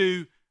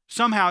to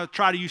somehow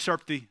try to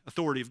usurp the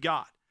authority of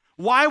God?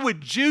 Why would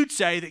Jude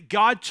say that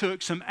God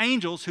took some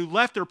angels who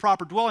left their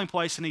proper dwelling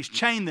place and he's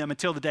chained them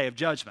until the day of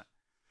judgment?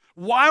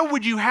 Why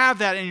would you have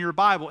that in your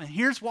Bible? And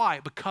here's why.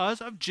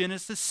 Because of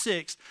Genesis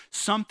 6,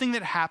 something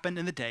that happened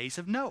in the days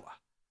of Noah.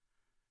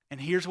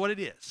 And here's what it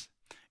is.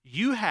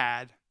 You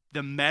had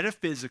the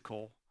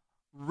metaphysical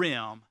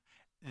realm.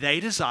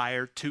 They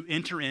desired to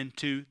enter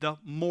into the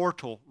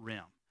mortal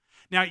realm.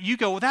 Now you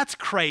go, well, that's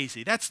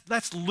crazy.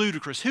 That's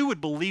ludicrous. Who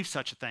would believe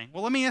such a thing?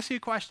 Well, let me ask you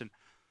a question.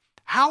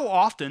 How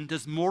often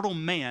does mortal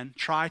man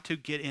try to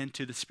get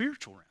into the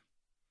spiritual realm?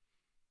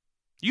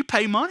 You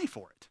pay money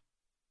for it.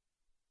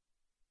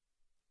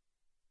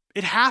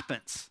 It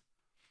happens.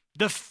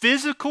 The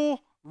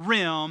physical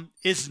realm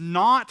is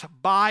not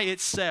by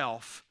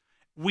itself.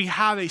 We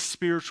have a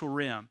spiritual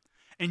realm.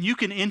 And you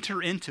can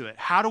enter into it.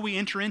 How do we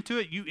enter into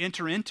it? You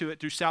enter into it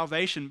through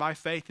salvation by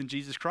faith in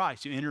Jesus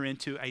Christ. You enter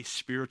into a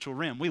spiritual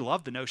realm. We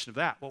love the notion of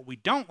that. What we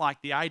don't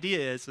like the idea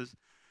is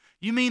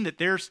you mean that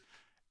there's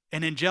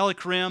an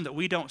angelic realm that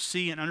we don't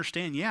see and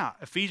understand? Yeah,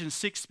 Ephesians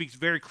 6 speaks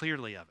very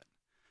clearly of it.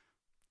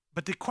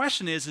 But the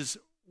question is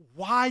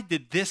why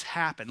did this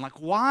happen?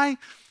 Like, why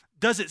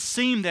does it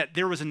seem that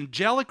there was an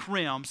angelic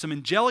realm, some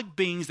angelic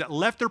beings that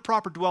left their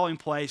proper dwelling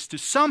place to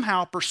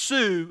somehow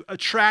pursue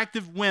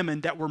attractive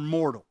women that were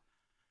mortal?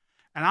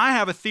 And I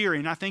have a theory,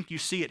 and I think you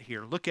see it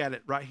here. Look at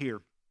it right here.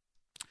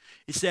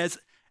 It says,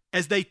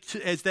 as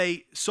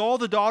they saw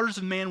the daughters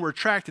of man were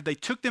attracted, they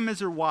took them as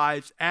their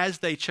wives as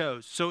they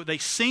chose. So they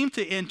seemed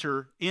to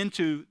enter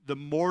into the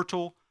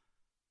mortal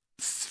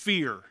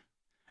sphere.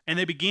 And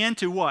they began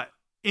to what?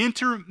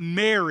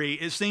 Intermarry,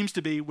 it seems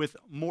to be, with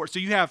more. So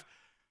you have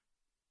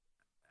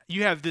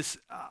this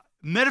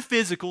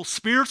metaphysical,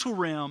 spiritual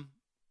realm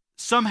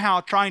somehow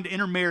trying to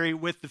intermarry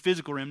with the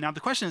physical realm. Now, the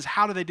question is,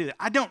 how do they do that?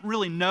 I don't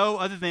really know,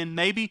 other than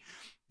maybe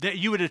that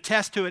you would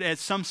attest to it as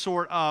some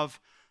sort of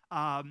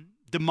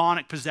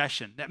demonic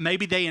possession, that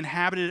maybe they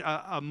inhabited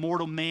a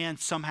mortal man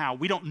somehow.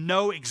 We don't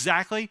know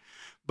exactly,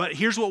 but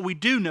here's what we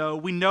do know.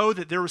 We know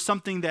that there was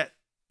something that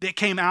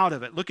came out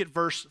of it. Look at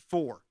verse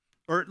 4.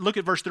 Or look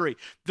at verse 3.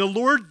 The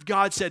Lord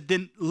God said,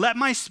 then let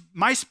my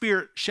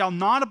spirit shall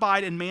not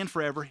abide in man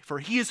forever, for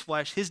he is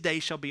flesh, his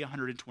days shall be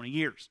 120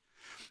 years.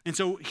 And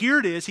so here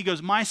it is. He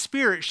goes, my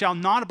spirit shall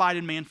not abide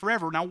in man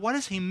forever. Now, what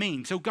does he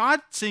mean? So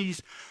God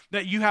sees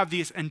that you have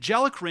this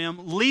angelic realm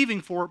leaving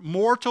for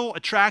mortal,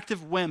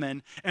 attractive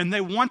women, and they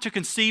want to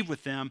conceive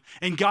with them.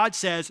 And God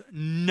says,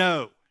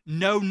 no,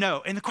 no,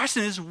 no. And the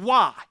question is,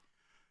 why?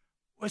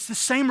 Well, it's the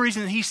same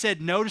reason that he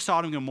said no to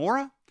Sodom and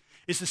Gomorrah.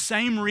 It's the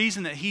same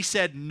reason that he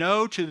said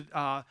no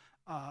to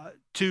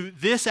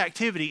this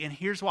activity, and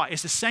here's why.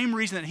 It's the same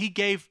reason that he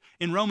gave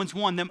in Romans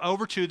 1 them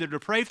over to their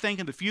depraved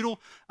thinking, the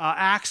futile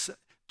acts,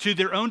 to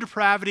their own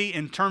depravity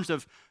in terms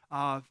of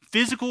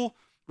physical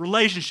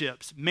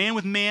relationships, man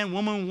with man,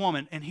 woman with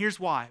woman. And here's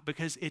why.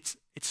 Because it's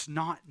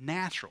not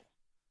natural.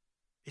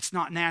 It's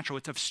not natural.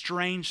 It's of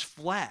strange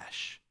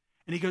flesh.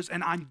 And he goes,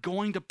 and I'm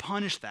going to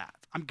punish that.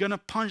 I'm going to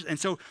punish. And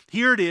so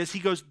here it is. He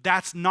goes,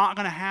 that's not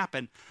going to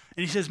happen.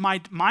 And he says,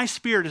 my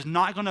spirit is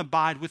not going to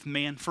abide with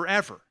man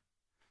forever.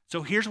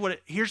 So here's what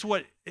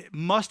it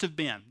must have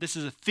been. This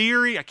is a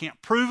theory. I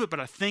can't prove it, but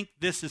I think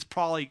this is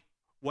probably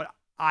what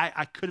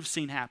I could have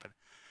seen happen.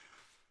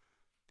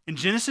 In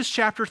Genesis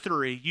chapter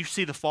 3, you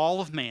see the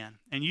fall of man,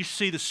 and you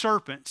see the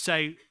serpent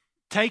say,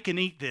 take and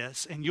eat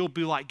this, and you'll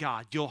be like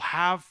God. You'll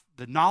have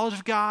the knowledge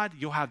of God.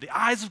 You'll have the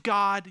eyes of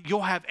God.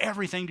 You'll have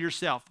everything to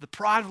yourself. The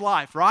pride of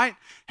life, right?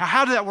 Now,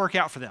 how did that work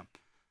out for them?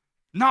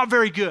 Not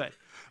very good.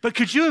 But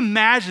could you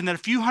imagine that a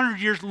few hundred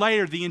years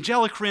later, the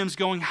angelic realm's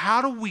going,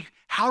 how do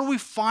we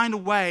find a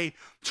way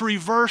to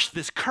reverse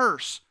this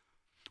curse?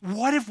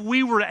 What if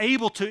we were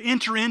able to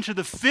enter into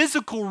the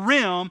physical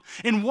realm,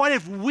 and what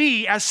if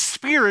we as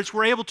spirits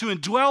were able to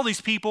indwell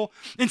these people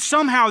and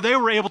somehow they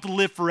were able to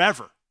live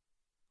forever?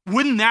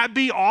 Wouldn't that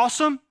be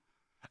awesome?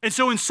 And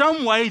so in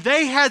some way,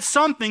 they had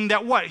something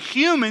that what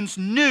humans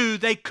knew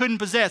they couldn't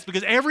possess,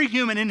 because every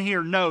human in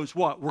here knows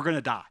what? We're going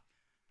to die.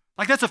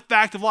 Like, that's a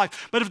fact of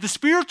life. But if the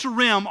spiritual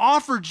realm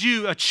offered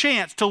you a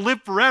chance to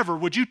live forever,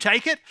 would you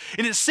take it?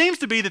 And it seems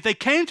to be that they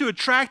came to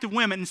attractive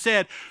women and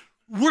said,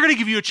 we're going to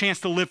give you a chance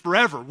to live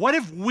forever. What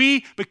if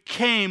we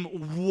became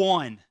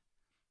one?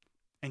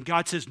 And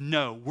God says,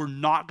 no, we're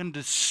not going to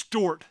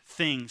distort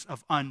things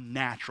of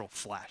unnatural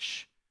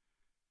flesh.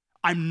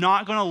 I'm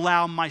not going to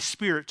allow my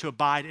spirit to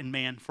abide in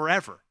man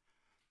forever.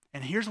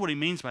 And here's what he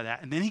means by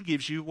that. And then he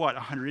gives you,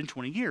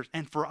 120 years.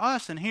 And for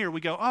us in here, we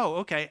go, oh,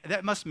 okay,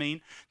 that must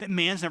mean that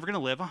man's never going to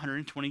live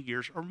 120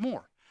 years or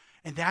more.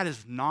 And that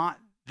is not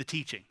the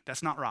teaching.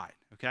 That's not right,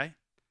 okay?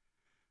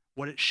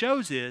 What it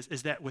shows is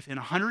that within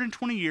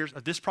 120 years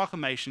of this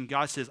proclamation,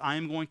 God says, I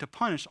am going to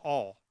punish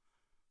all,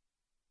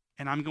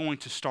 and I'm going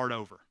to start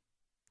over.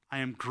 I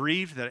am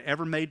grieved that I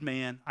ever made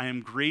man. I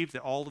am grieved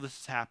that all of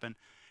this has happened.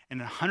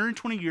 And in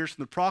 120 years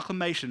from the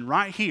proclamation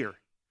right here,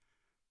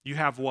 you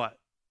have what?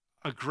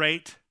 A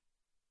great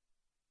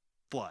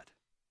flood.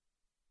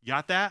 You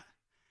got that?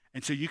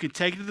 And so you can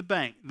take it to the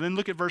bank. Then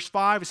look at verse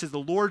 5. It says, the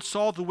Lord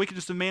saw the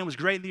wickedness of man was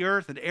great in the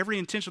earth, and every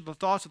intention of the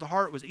thoughts of the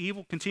heart was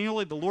evil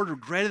continually. The Lord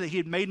regretted that he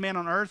had made man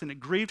on earth, and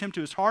it grieved him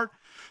to his heart.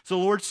 So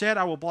the Lord said,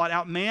 I will blot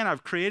out man.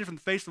 I've created from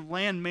the face of the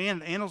land man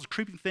and animals,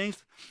 creeping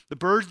things, the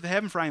birds of the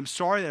heaven, for I am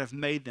sorry that I have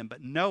made them.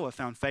 But Noah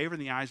found favor in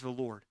the eyes of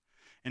the Lord.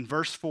 In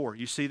verse 4,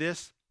 you see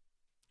this?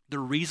 The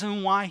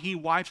reason why he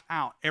wipes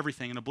out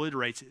everything and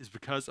obliterates it is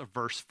because of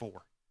verse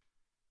 4.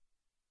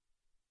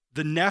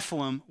 The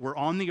Nephilim were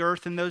on the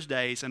earth in those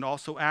days, and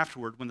also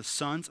afterward, when the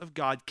sons of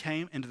God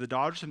came into the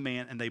daughters of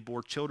man, and they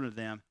bore children to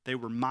them. They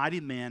were mighty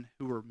men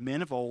who were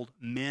men of old,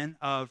 men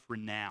of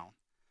renown.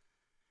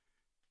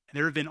 And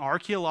there have been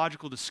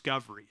archaeological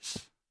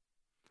discoveries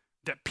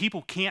that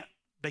people can't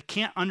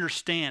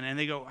understand, and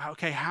they go,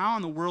 okay, how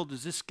in the world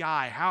does this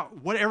guy,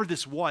 whatever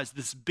this was,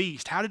 this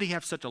beast, how did he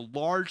have such a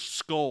large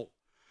skull?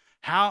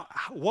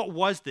 What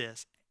was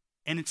this?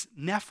 and it's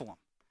Nephilim.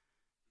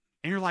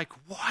 And you're like,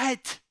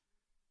 what?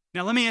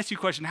 Now, let me ask you a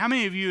question. How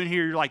many of you in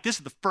here, you're like, this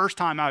is the first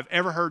time I've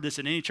ever heard this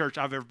in any church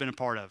I've ever been a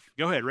part of?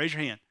 Go ahead, raise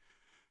your hand.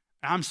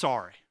 I'm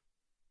sorry.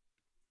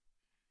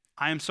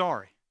 I am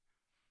sorry.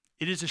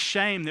 It is a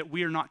shame that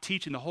we are not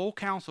teaching the whole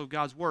counsel of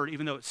God's word,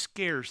 even though it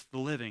scares the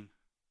living.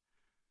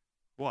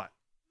 What?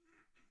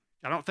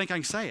 I don't think I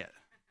can say it.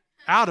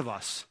 Out of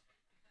us.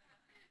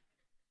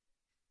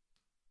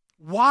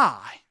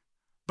 Why?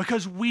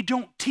 Because we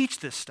don't teach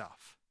this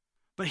stuff.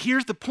 But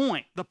here's the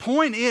point. The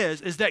point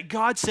is that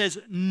God says,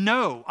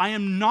 no, I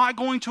am not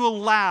going to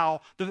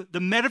allow the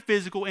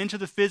metaphysical into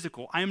the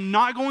physical. I am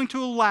not going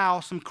to allow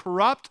some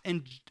corrupt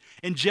and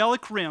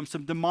angelic realm,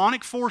 some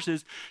demonic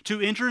forces to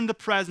enter in the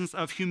presence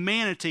of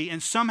humanity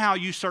and somehow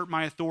usurp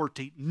my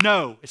authority.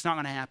 No, it's not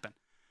going to happen.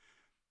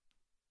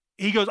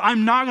 He goes,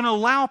 I'm not going to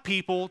allow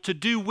people to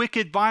do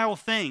wicked, vile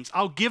things.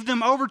 I'll give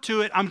them over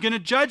to it. I'm going to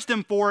judge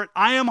them for it.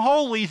 I am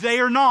holy. They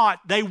are not.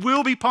 They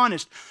will be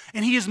punished.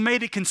 And he has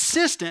made a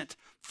consistent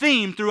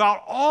theme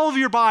throughout all of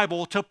your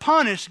Bible to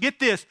punish, get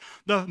this,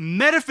 the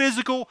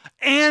metaphysical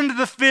and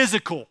the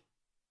physical.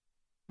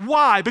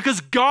 Why? Because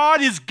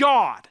God is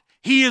God.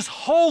 He is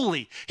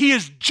holy. He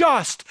is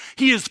just.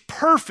 He is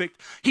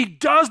perfect. He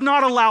does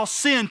not allow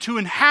sin to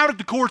inhabit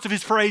the courts of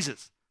his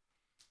praises.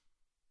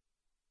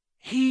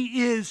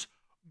 He is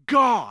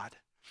God.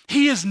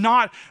 He is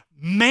not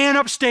man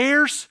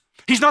upstairs.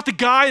 He's not the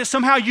guy that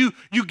somehow you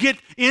get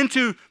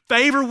into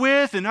favor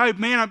with and, oh,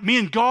 man, me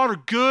and God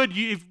are good.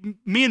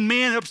 Me and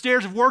man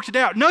upstairs have worked it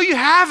out. No, you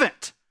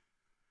haven't.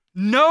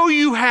 No,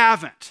 you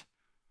haven't.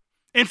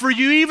 And for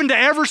you even to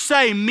ever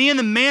say me and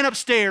the man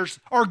upstairs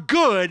are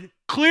good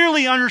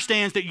clearly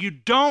understands that you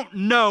don't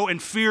know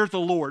and fear the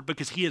Lord,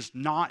 because he is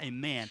not a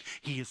man.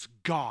 He is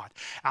God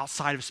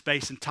outside of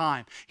space and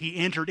time. He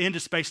entered into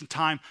space and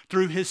time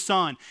through his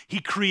Son. He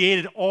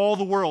created all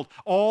the world,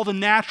 all the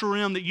natural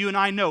realm that you and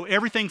I know,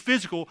 everything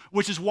physical,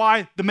 which is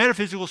why the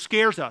metaphysical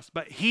scares us.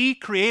 But he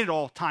created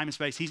all time and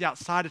space. He's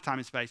outside of time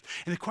and space.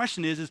 And the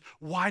question is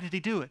why did he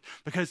do it?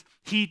 Because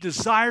he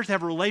desires to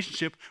have a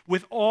relationship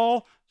with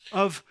all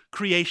of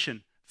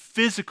creation.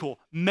 Physical,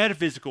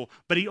 metaphysical,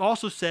 but he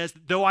also says,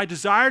 though I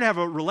desire to have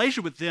a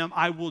relationship with them,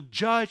 I will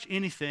judge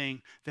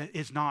anything that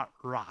is not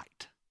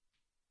right.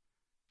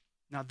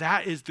 Now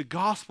that is the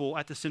gospel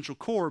at the central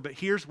core, but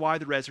here's why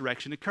the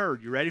resurrection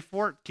occurred. You ready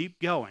for it? Keep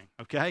going,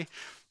 okay?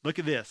 Look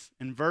at this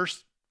in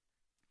verse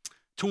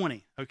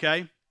 20,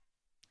 okay?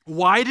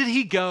 Why did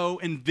he go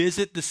and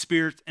visit the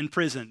spirits in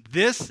prison?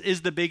 This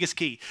is the biggest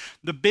key.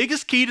 The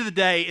biggest key to the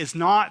day is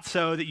not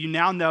so that you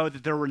now know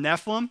that there were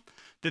Nephilim,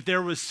 that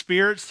there was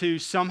spirits who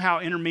somehow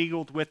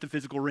intermingled with the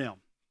physical realm.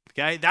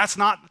 Okay, that's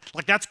not,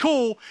 like, that's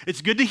cool. It's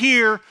good to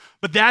hear,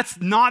 but that's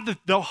not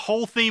the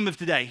whole theme of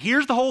today.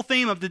 Here's the whole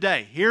theme of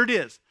today. Here it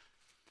is.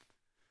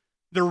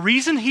 The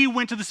reason he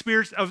went to the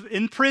spirits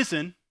in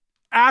prison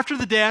after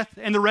the death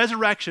and the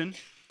resurrection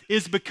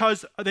is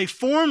because they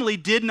formerly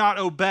did not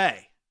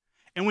obey.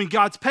 And when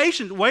God's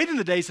patience waited in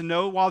the days of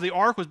Noah while the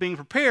ark was being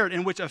prepared,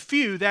 in which a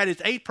few, that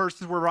is 8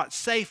 persons, were brought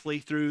safely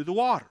through the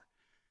water.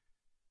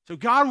 So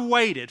God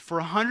waited for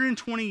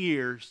 120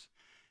 years.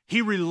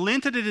 He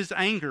relented in his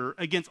anger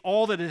against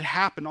all that had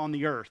happened on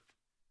the earth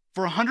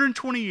for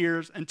 120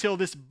 years until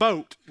this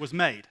boat was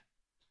made.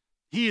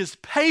 He is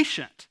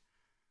patient.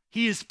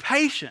 He is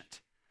patient.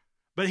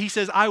 But he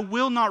says, I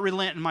will not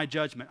relent in my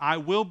judgment. I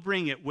will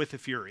bring it with a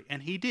fury.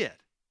 And he did.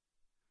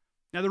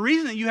 Now, the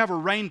reason that you have a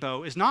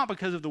rainbow is not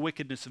because of the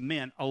wickedness of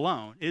men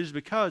alone. It is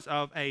because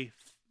of a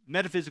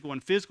metaphysical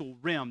and physical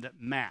realm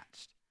that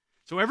matched.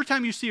 So every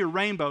time you see a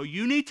rainbow,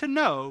 you need to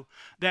know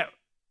that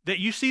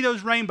you see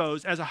those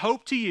rainbows as a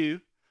hope to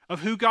you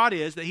of who God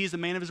is, that he's a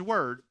man of his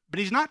word. But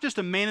he's not just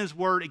a man of his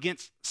word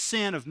against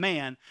sin of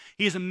man.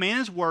 He is a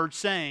man of his word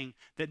saying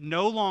that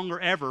no longer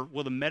ever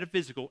will the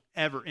metaphysical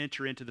ever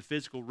enter into the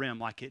physical realm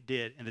like it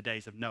did in the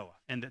days of Noah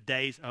and the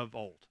days of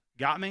old.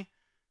 Got me?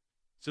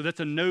 So that's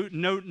a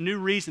new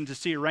reason to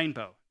see a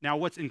rainbow. Now,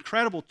 what's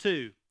incredible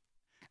too,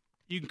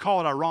 you can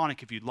call it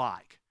ironic if you'd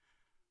like.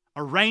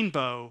 A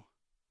rainbow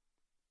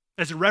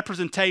as a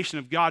representation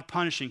of God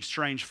punishing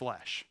strange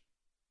flesh.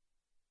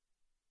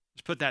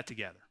 Let's put that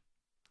together.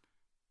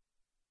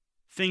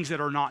 Things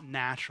that are not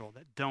natural,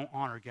 that don't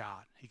honor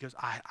God. He goes,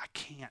 I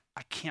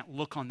can't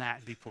look on that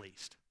and be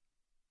pleased.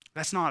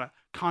 That's not a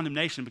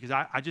condemnation, because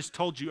I just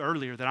told you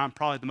earlier that I'm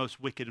probably the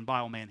most wicked and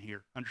vile man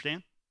here.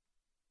 Understand?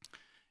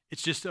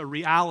 It's just a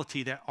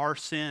reality that our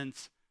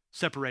sins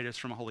separate us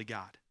from a holy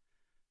God.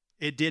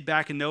 It did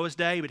back in Noah's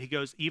day, but he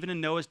goes, even in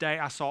Noah's day,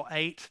 I saw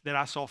 8 that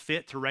I saw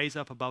fit to raise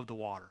up above the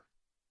water.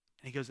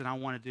 And he goes, and I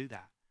want to do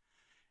that.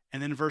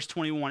 And then in verse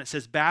 21, it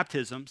says,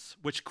 baptisms,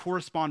 which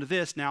correspond to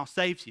this, now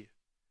saves you.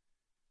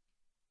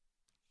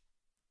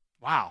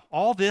 Wow,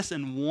 all this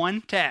in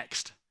one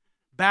text.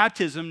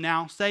 Baptism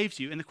now saves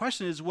you. And the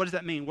question is, what does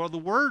that mean? Well, the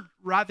word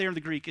right there in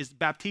the Greek is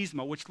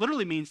baptismo, which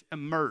literally means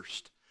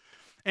immersed.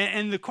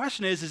 And the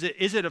question is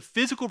it a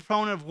physical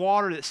component of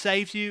water that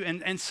saves you?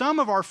 And some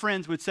of our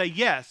friends would say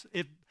yes.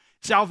 If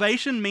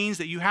Salvation means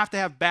that you have to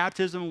have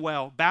baptism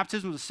well.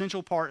 Baptism is an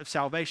essential part of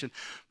salvation.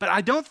 But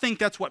I don't think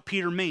that's what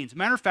Peter means.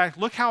 Matter of fact,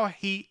 look how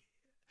he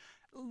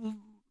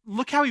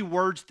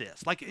words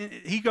this. Like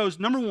he goes,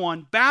 number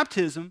one,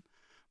 baptism,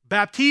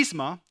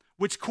 baptisma,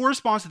 which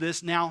corresponds to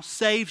this, now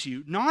saves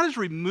you, not as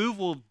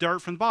removal of dirt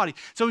from the body.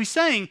 So he's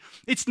saying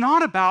it's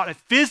not about a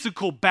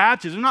physical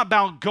baptism. It's not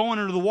about going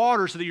under the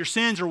water so that your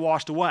sins are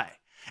washed away.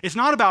 It's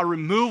not about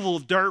removal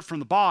of dirt from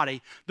the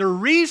body. The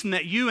reason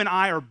that you and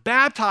I are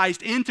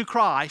baptized into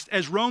Christ,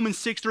 as Romans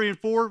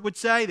 6:3-4 would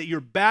say, that you're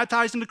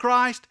baptized into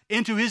Christ,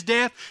 into his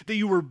death, that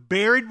you were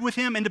buried with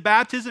him into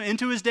baptism,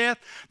 into his death.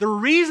 The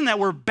reason that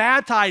we're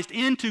baptized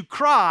into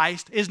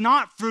Christ is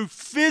not through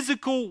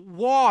physical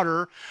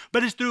water,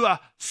 but it's through a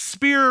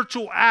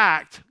spiritual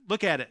act.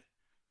 Look at it.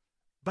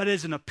 But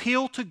as an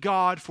appeal to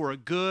God for a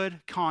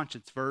good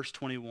conscience, verse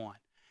 21.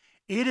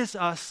 It is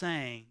us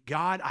saying,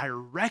 God, I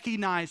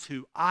recognize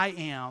who I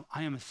am.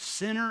 I am a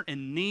sinner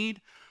in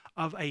need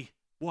of a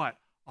what?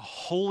 A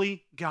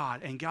holy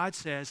God. And God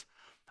says,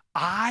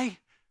 I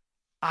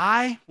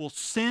will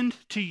send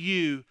to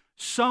you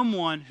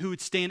someone who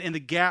would stand in the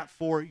gap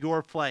for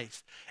your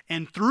place.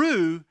 And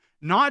through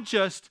not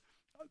just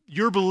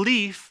your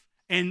belief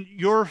and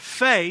your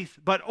faith,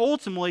 but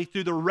ultimately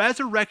through the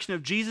resurrection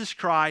of Jesus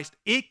Christ,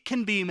 it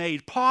can be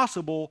made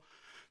possible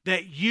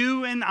that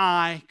you and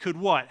I could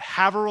what?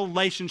 Have a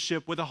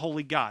relationship with a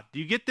holy God. Do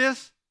you get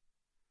this?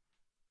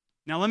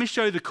 Now let me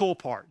show you the cool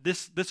part.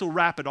 This will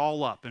wrap it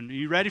all up. And are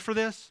you ready for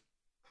this?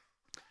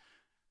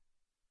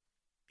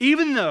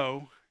 Even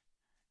though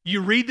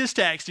you read this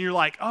text and you're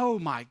like, oh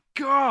my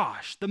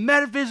gosh, the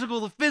metaphysical,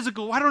 the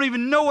physical, I don't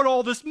even know what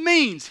all this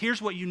means. Here's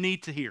what you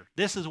need to hear.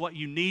 This is what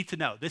you need to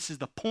know. This is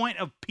the point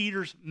of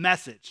Peter's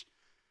message.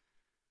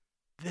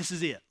 This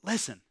is it.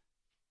 Listen.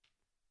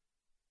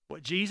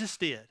 What Jesus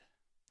did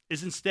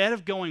is instead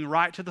of going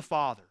right to the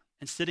Father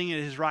and sitting at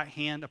his right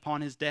hand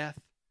upon his death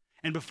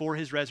and before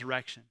his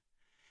resurrection,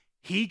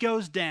 he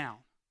goes down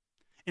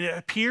and it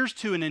appears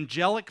to an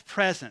angelic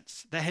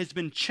presence that has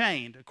been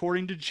chained,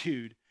 according to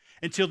Jude,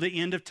 until the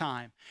end of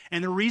time.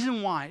 And the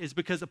reason why is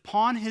because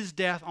upon his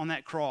death on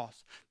that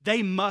cross,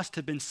 they must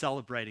have been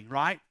celebrating,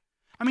 right?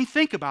 I mean,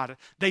 think about it.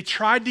 They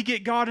tried to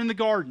get God in the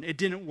garden. It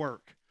didn't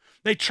work.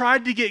 They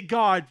tried to get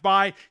God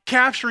by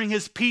capturing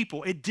his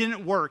people. It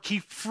didn't work. He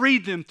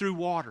freed them through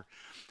water.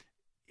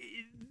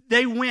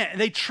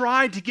 They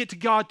tried to get to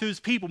God through his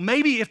people.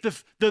 Maybe if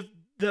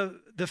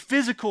the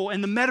physical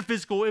and the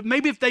metaphysical,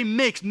 maybe if they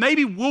mix,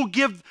 maybe we'll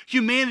give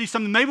humanity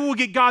something. Maybe we'll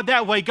get God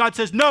that way. God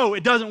says, no,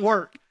 it doesn't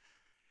work.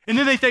 And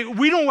then they think,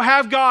 we don't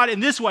have God in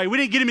this way. We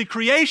didn't get him in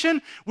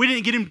creation. We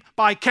didn't get him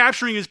by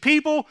capturing his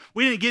people.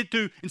 We didn't get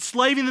through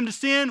enslaving them to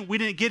sin. We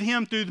didn't get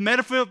him through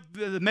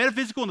the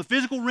metaphysical and the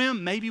physical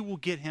realm. Maybe we'll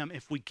get him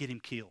if we get him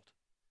killed.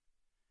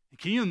 And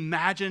can you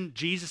imagine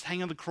Jesus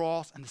hanging on the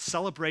cross and the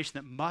celebration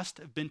that must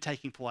have been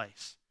taking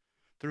place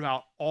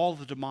throughout all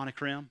the demonic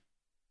realm?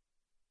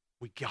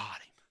 We got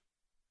him.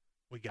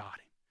 We got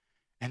him.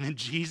 And then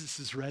Jesus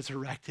is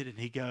resurrected and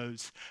he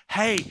goes,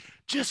 hey,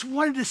 just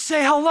wanted to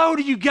say hello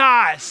to you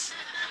guys.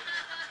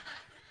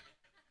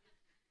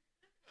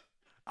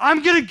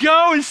 I'm going to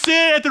go and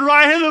sit at the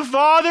right hand of the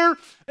Father,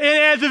 and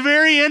at the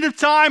very end of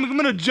time, I'm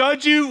going to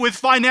judge you with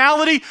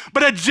finality,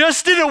 but I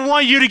just didn't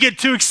want you to get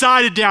too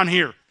excited down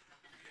here.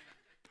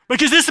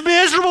 Because this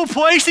miserable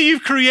place that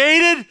you've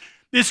created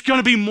is going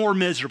to be more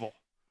miserable.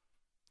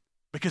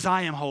 Because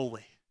I am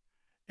holy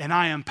and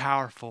I am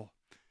powerful.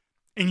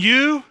 And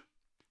you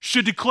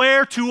should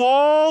declare to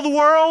all the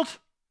world,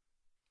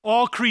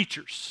 all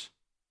creatures,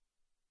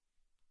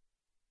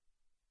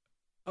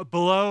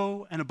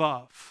 below and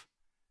above,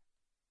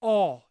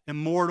 all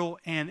immortal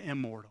and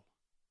immortal,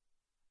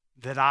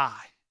 that I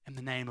am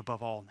the name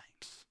above all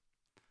names,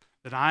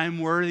 that I am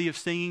worthy of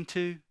singing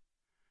to,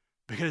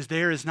 because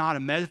there is not a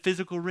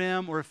metaphysical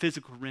realm or a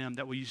physical realm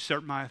that will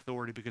usurp my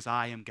authority, because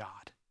I am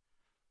God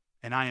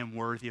and I am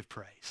worthy of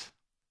praise.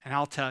 And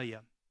I'll tell you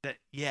that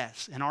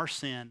yes, in our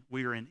sin,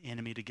 we are an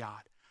enemy to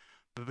God.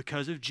 But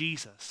because of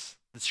Jesus,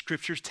 the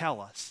scriptures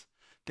tell us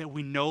that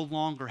we no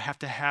longer have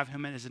to have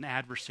him as an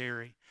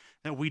adversary,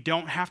 that we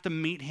don't have to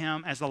meet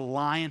him as a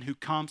lion who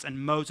comes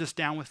and mows us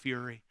down with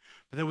fury,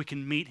 but that we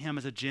can meet him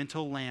as a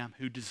gentle lamb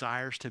who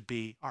desires to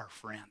be our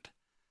friend.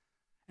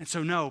 And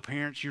so no,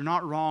 parents, you're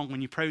not wrong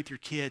when you pray with your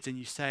kids and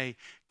you say,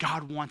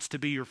 God wants to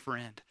be your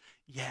friend.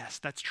 Yes,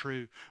 that's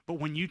true. But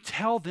when you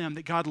tell them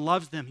that God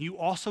loves them, you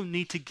also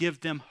need to give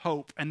them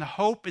hope. And the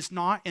hope is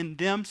not in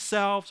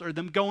themselves or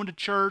them going to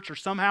church or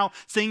somehow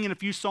singing a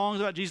few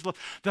songs about Jesus' love.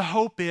 The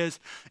hope is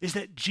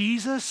that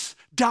Jesus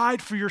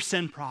died for your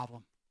sin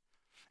problem.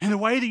 And the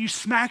way that you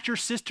smacked your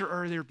sister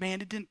earlier,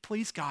 man, it didn't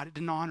please God. It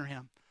didn't honor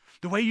him.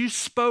 The way you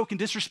spoke and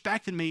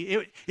disrespected me,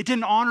 it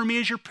didn't honor me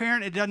as your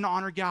parent. It doesn't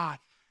honor God.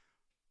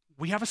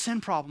 We have a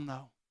sin problem,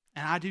 though,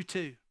 and I do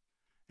too.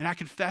 And I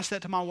confess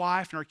that to my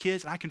wife and our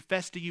kids, and I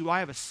confess to you, I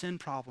have a sin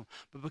problem.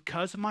 But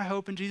because of my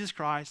hope in Jesus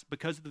Christ,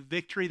 because of the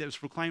victory that was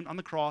proclaimed on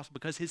the cross,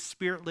 because his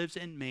Spirit lives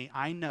in me,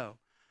 I know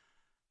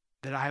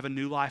that I have a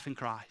new life in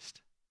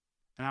Christ.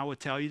 And I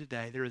would tell you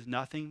today, there is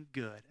nothing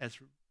good. As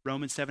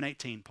Romans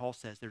 7:18, Paul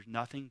says, there's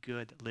nothing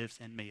good that lives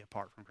in me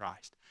apart from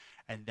Christ.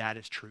 And that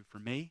is true for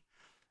me.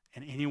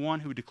 And anyone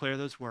who would declare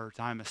those words,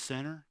 I am a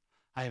sinner,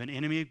 I have an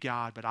enemy of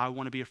God, but I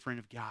want to be a friend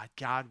of God.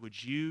 God,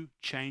 would you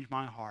change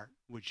my heart?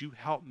 Would you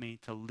help me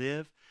to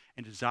live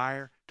and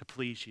desire to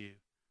please you?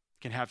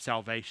 Can have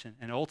salvation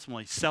and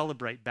ultimately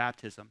celebrate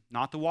baptism.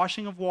 Not the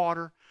washing of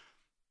water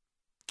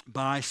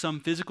by some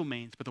physical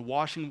means, but the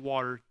washing of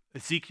water,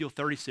 Ezekiel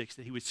 36,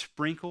 that he would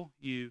sprinkle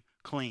you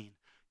clean,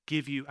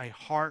 give you a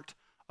heart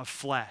of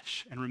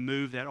flesh, and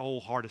remove that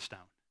old heart of stone.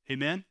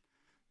 Amen?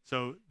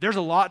 So there's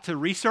a lot to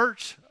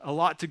research, a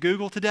lot to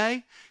Google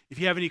today. If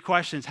you have any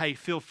questions, hey,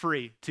 feel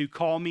free to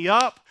call me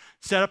up,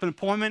 set up an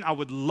appointment. I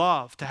would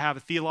love to have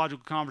a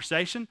theological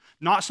conversation,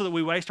 not so that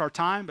we waste our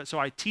time, but so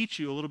I teach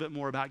you a little bit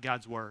more about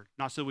God's word,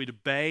 not so we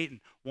debate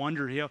and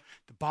wonder. The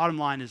bottom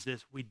line is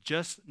this: we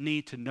just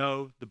need to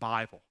know the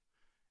Bible,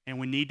 and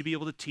we need to be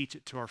able to teach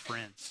it to our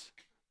friends,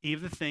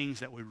 even the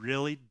things that we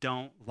really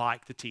don't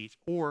like to teach,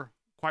 or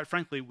quite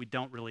frankly, we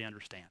don't really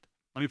understand.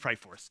 Let me pray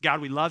for us. God,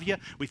 we love you.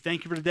 We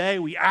thank you for today.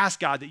 We ask,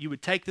 God, that you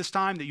would take this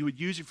time, that you would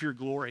use it for your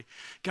glory.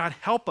 God,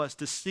 help us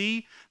to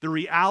see the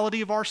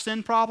reality of our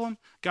sin problem.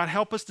 God,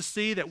 help us to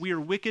see that we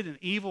are wicked and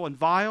evil and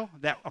vile,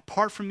 that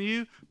apart from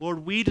you,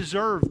 Lord, we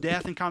deserve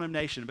death and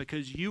condemnation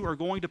because you are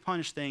going to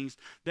punish things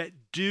that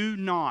do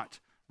not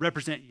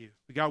represent you.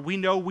 But God, we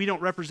know we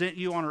don't represent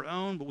you on our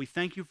own, but we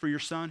thank you for your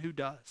Son who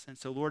does. And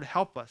so, Lord,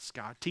 help us,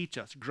 God. Teach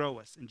us, grow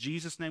us. In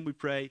Jesus' name we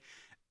pray,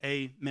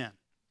 amen.